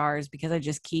buy jars because I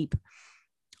just keep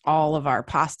all of our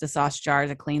pasta sauce jars.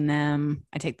 I clean them.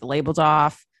 I take the labels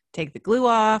off, take the glue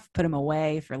off, put them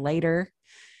away for later.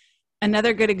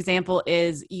 Another good example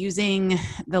is using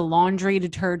the laundry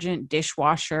detergent,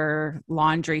 dishwasher,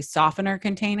 laundry softener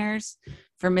containers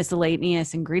for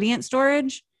miscellaneous ingredient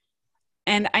storage.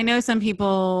 And I know some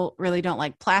people really don't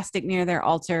like plastic near their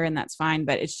altar, and that's fine,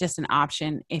 but it's just an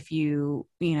option if you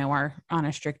are on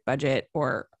a strict budget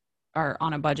or are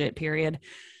on a budget period,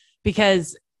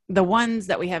 because the ones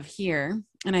that we have here,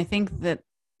 and I think that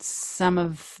some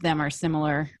of them are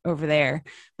similar over there,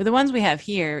 but the ones we have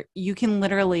here, you can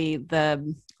literally,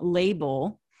 the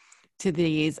label to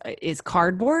these is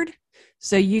cardboard.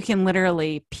 So you can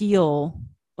literally peel,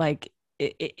 like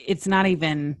it's not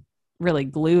even really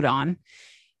glued on.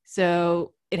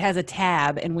 So it has a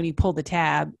tab, and when you pull the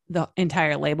tab, the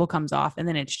entire label comes off, and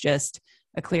then it's just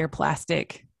a clear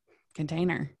plastic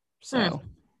container. So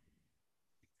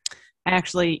I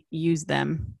actually use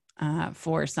them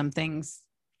for some things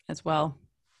as well.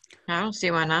 I don't see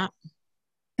why not.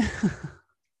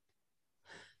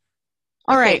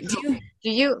 All right. Do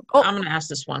you I'm going to ask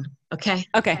this one. Okay.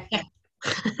 Okay.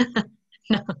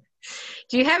 No.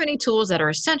 Do you have any tools that are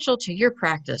essential to your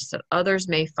practice that others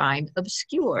may find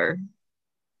obscure?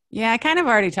 Yeah, I kind of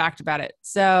already talked about it.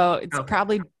 So it's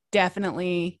probably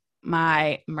definitely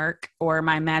my Merc or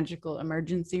my magical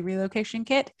emergency relocation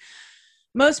kit.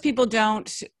 Most people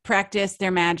don't practice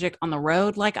their magic on the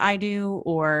road like I do,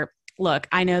 or look,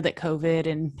 I know that COVID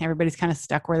and everybody's kind of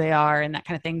stuck where they are and that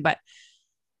kind of thing, but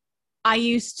I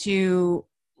used to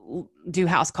do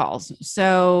house calls.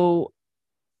 So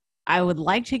I would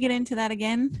like to get into that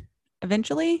again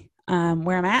eventually,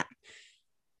 where I'm at,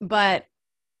 but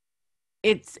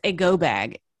it's a go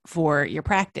bag for your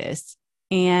practice.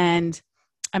 And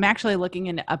I'm actually looking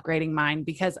into upgrading mine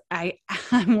because I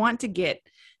want to get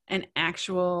an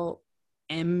actual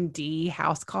MD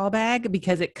house call bag,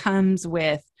 because it comes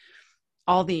with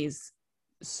all these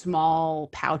small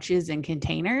pouches and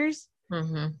containers,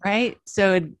 right?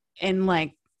 So, in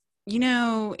like, in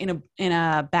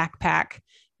a backpack,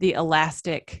 the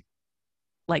elastic,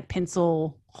 like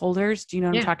pencil holders, do you know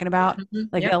what I'm talking about?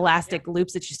 Like the elastic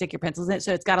loops that you stick your pencils in.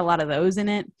 So it's got a lot of those in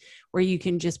it where you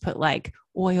can just put like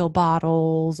oil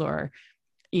bottles or,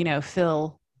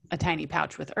 fill a tiny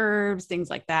pouch with herbs, things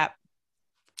like that.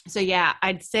 So yeah,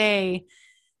 I'd say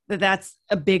that that's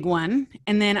a big one.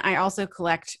 And then I also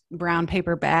collect brown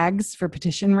paper bags for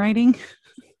petition writing.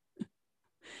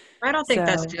 I don't think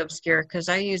that's too obscure because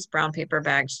I use brown paper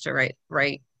bags to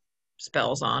write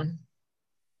spells on.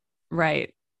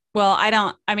 Right. Well,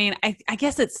 I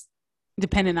guess it's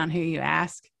dependent on who you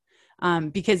ask.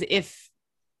 Because if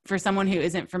for someone who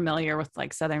isn't familiar with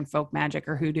like Southern folk magic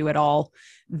or hoodoo at all,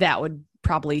 that would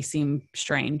probably seem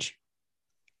strange.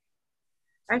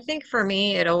 I think for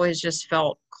me, it always just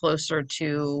felt closer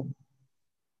to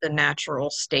the natural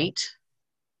state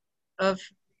of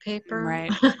paper.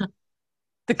 Right.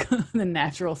 The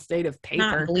natural state of paper.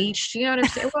 Not bleached, you know what I'm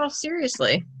saying? Well,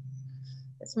 seriously.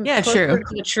 It's closer true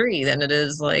to the tree than it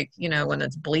is like, when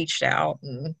it's bleached out,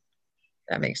 and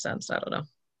that makes sense. I don't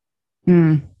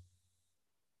know.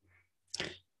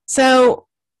 So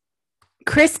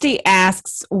Christy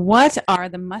asks, what are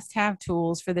the must-have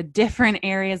tools for the different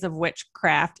areas of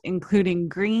witchcraft, including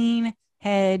green,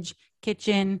 hedge,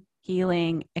 kitchen,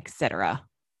 healing, etc.?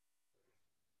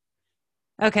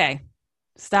 Okay.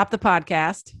 Stop the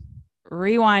podcast.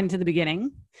 Rewind to the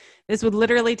beginning. This would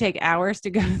literally take hours to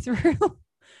go through.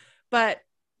 But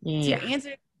to Yeah.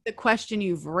 answer the question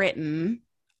you've written,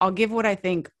 I'll give what I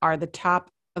think are the top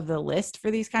of the list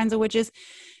for these kinds of witches.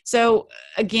 So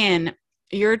again,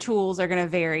 your tools are going to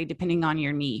vary depending on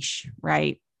your niche,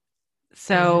 right?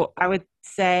 So I would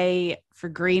say for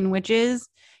green witches,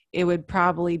 it would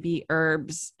probably be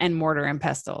herbs and mortar and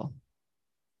pestle.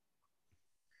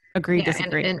 Agree, Yeah, and,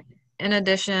 disagree. and in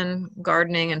addition,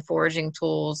 gardening and foraging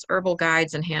tools, herbal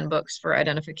guides and handbooks for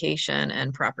identification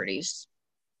and properties.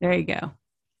 There you go.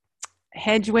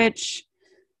 Hedge witch,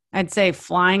 I'd say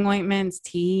flying ointments,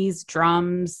 teas,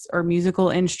 drums, or musical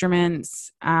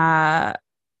instruments.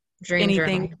 Dream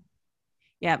Anything. journal.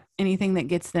 Yep. Anything that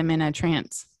gets them in a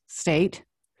trance state.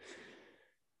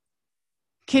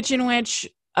 Kitchen witch,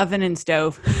 oven and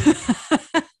stove.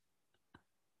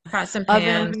 Pots and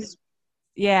Oven. pans,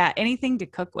 Yeah. Anything to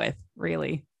cook with,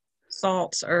 really.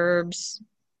 salts, herbs,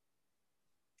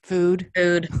 Food.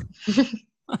 food.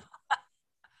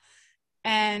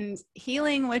 And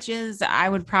healing witches, I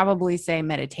would probably say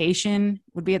meditation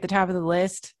would be at the top of the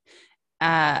list,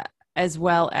 as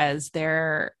well as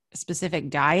their specific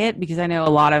diet, because I know a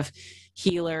lot of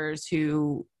healers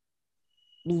who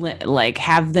like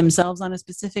have themselves on a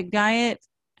specific diet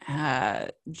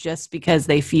just because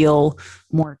they feel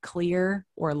more clear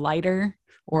or lighter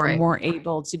or Right. more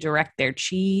able to direct their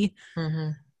chi.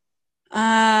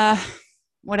 Mm-hmm.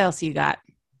 What else you got?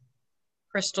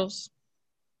 Crystals.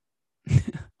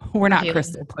 We're not Healing.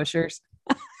 crystal pushers.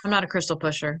 I'm not a crystal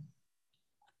pusher.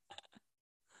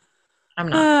 I'm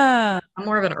not. I'm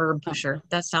more of an herb pusher.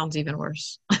 That sounds even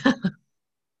worse.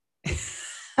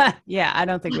 Yeah, I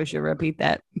don't think we should repeat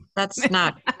that. That's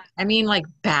not, I mean, like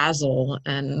basil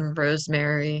and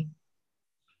rosemary.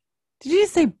 Did you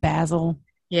say basil?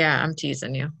 Yeah, I'm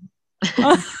teasing you.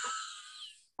 I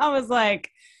was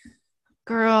like,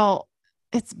 girl,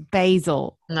 it's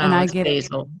basil. No, and I it's get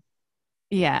basil.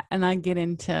 Yeah, and I get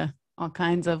into all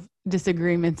kinds of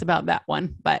disagreements about that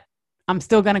one, but I'm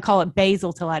still going to call it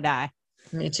basil till I die.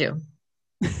 Me too.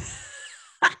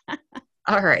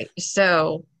 All right.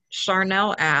 So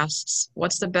Charnel asks,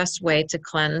 what's the best way to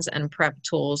cleanse and prep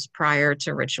tools prior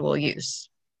to ritual use?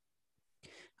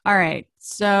 All right.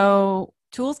 So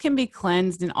tools can be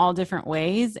cleansed in all different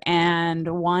ways, and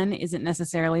one isn't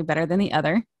necessarily better than the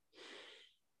other.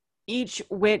 Each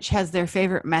witch has their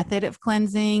favorite method of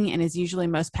cleansing and is usually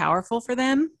most powerful for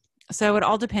them. So it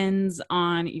all depends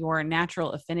on your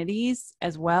natural affinities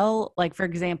as well. Like, for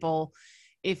example,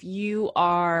 if you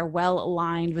are well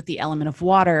aligned with the element of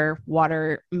water,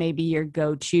 water may be your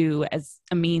go-to as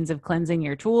a means of cleansing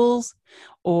your tools.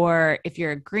 Or if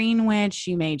you're a green witch,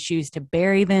 you may choose to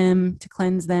bury them to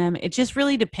cleanse them. It just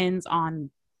really depends on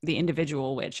the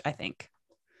individual witch, I think.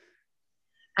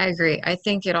 I agree. I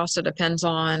think it also depends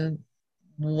on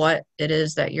what it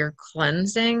is that you're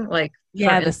cleansing. Like,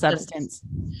 Yeah, the substance.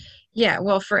 Yeah.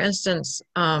 Well, for instance,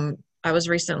 I was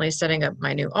recently setting up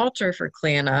my new altar for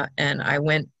Cleana, and I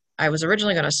was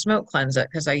originally going to smoke cleanse it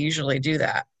because I usually do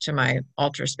that to my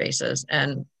altar spaces.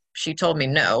 And she told me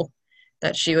no,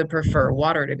 that she would prefer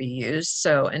water to be used.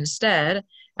 So instead,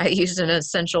 I used an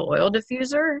essential oil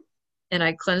diffuser and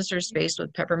I cleansed her space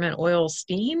with peppermint oil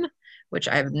steam, which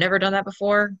I've never done that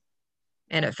before.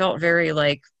 And it felt very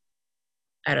like,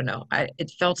 I don't know,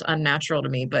 it felt unnatural to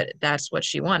me, but that's what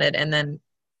she wanted. And then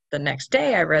the next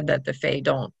day I read that the Fae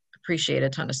don't appreciate a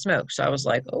ton of smoke. So I was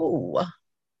like, oh.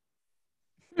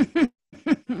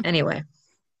 Anyway.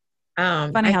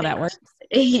 Funny how that works.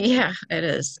 Yeah, it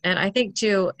is. And I think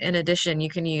too, in addition, you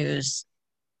can use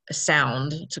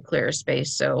sound to clear a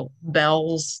space. So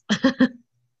bells.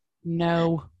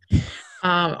 No.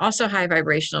 Also high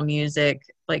vibrational music,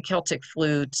 like Celtic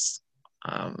flutes.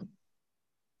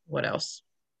 What else?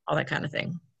 All that kind of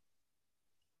thing.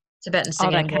 Tibetan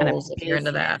singing bowls, if you're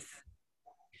into that.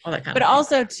 All that kind but of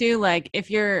also too, like if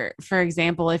you're, for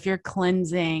example, if you're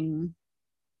cleansing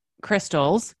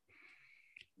crystals,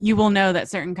 you will know that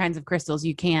certain kinds of crystals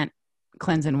you can't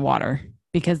cleanse in water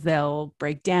because they'll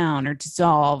break down or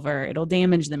dissolve or it'll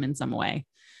damage them in some way.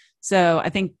 So I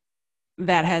think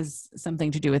that has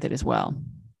something to do with it as well.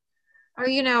 Oh,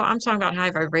 I'm talking about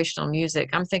high vibrational music.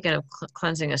 I'm thinking of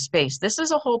cleansing a space. This is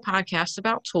a whole podcast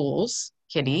about tools,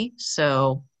 Kitty.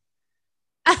 So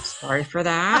sorry for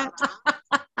that.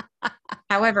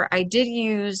 However, I did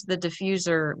use the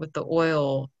diffuser with the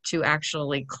oil to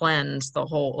actually cleanse the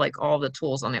whole, like all the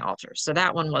tools on the altar. So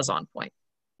that one was on point.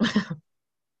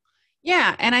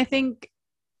 Yeah. And I think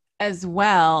as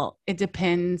well, it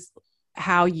depends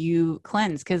how you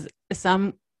cleanse, because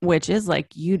some witches,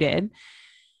 like you did,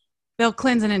 they'll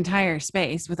cleanse an entire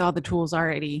space with all the tools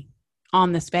already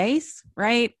on the space,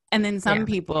 right? And then some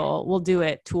people will do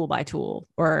it tool by tool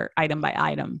or item by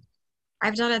item.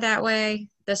 I've done it that way.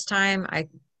 This time,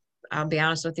 I'll be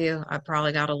honest with you, I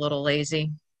probably got a little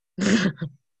lazy. I just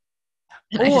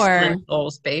cleansed the whole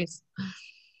space.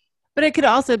 But it could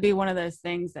also be one of those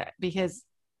things that, because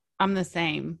I'm the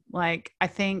same. Like, I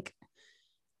think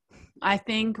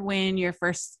when you're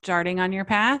first starting on your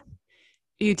path,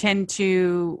 you tend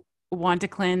to want to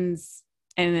cleanse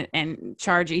and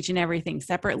charge each and everything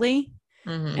separately.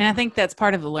 Mm-hmm. And I think that's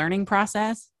part of the learning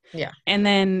process. Yeah. And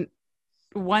then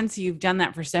once you've done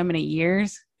that for so many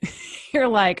years, you're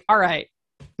like, all right,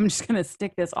 I'm just going to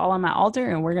stick this all on my altar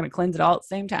and we're going to cleanse it all at the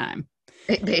same time.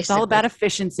 Basically. It's all about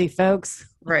efficiency, folks.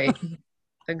 Right.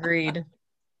 Agreed.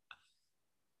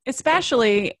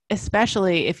 Especially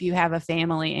if you have a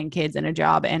family and kids and a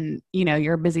job and,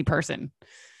 you're a busy person.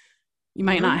 You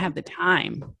might not have the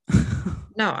time.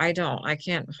 No, I don't. I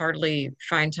can't hardly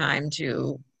find time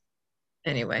to.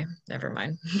 Anyway, never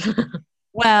mind.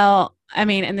 Well, I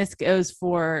mean, and this goes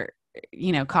for,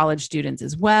 college students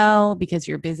as well, because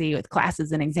you're busy with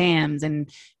classes and exams and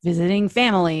visiting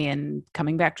family and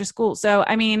coming back to school. So,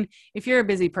 I mean, if you're a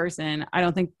busy person, I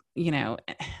don't think,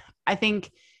 I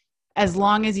think as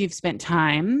long as you've spent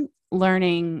time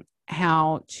learning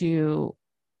how to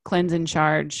cleanse and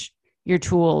charge your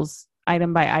tools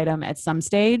item by item at some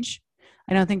stage,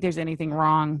 I don't think there's anything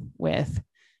wrong with,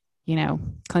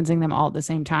 cleansing them all at the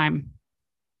same time.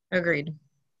 Agreed.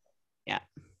 Yeah.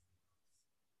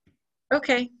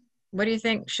 Okay. What do you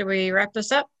think? Should we wrap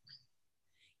this up?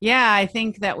 Yeah, I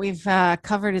think that we've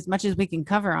covered as much as we can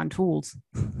cover on tools.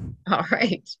 All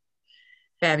right.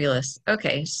 Fabulous.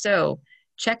 Okay. So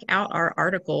check out our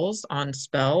articles on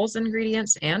spells,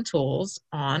 ingredients, and tools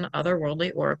on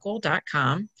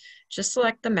otherworldlyoracle.com. Just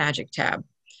select the magic tab.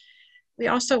 We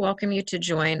also welcome you to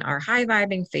join our high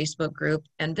vibing Facebook group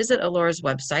and visit Alora's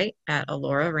website at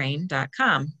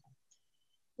alorarain.com.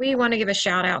 We want to give a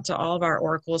shout out to all of our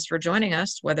oracles for joining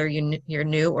us, whether you're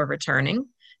new or returning.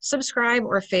 Subscribe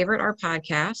or favorite our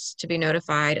podcasts to be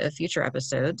notified of future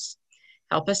episodes.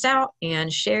 Help us out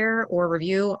and share or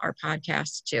review our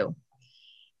podcasts too.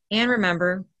 And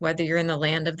remember, whether you're in the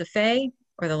land of the Fae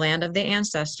or the land of the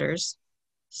ancestors,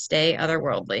 stay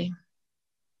otherworldly.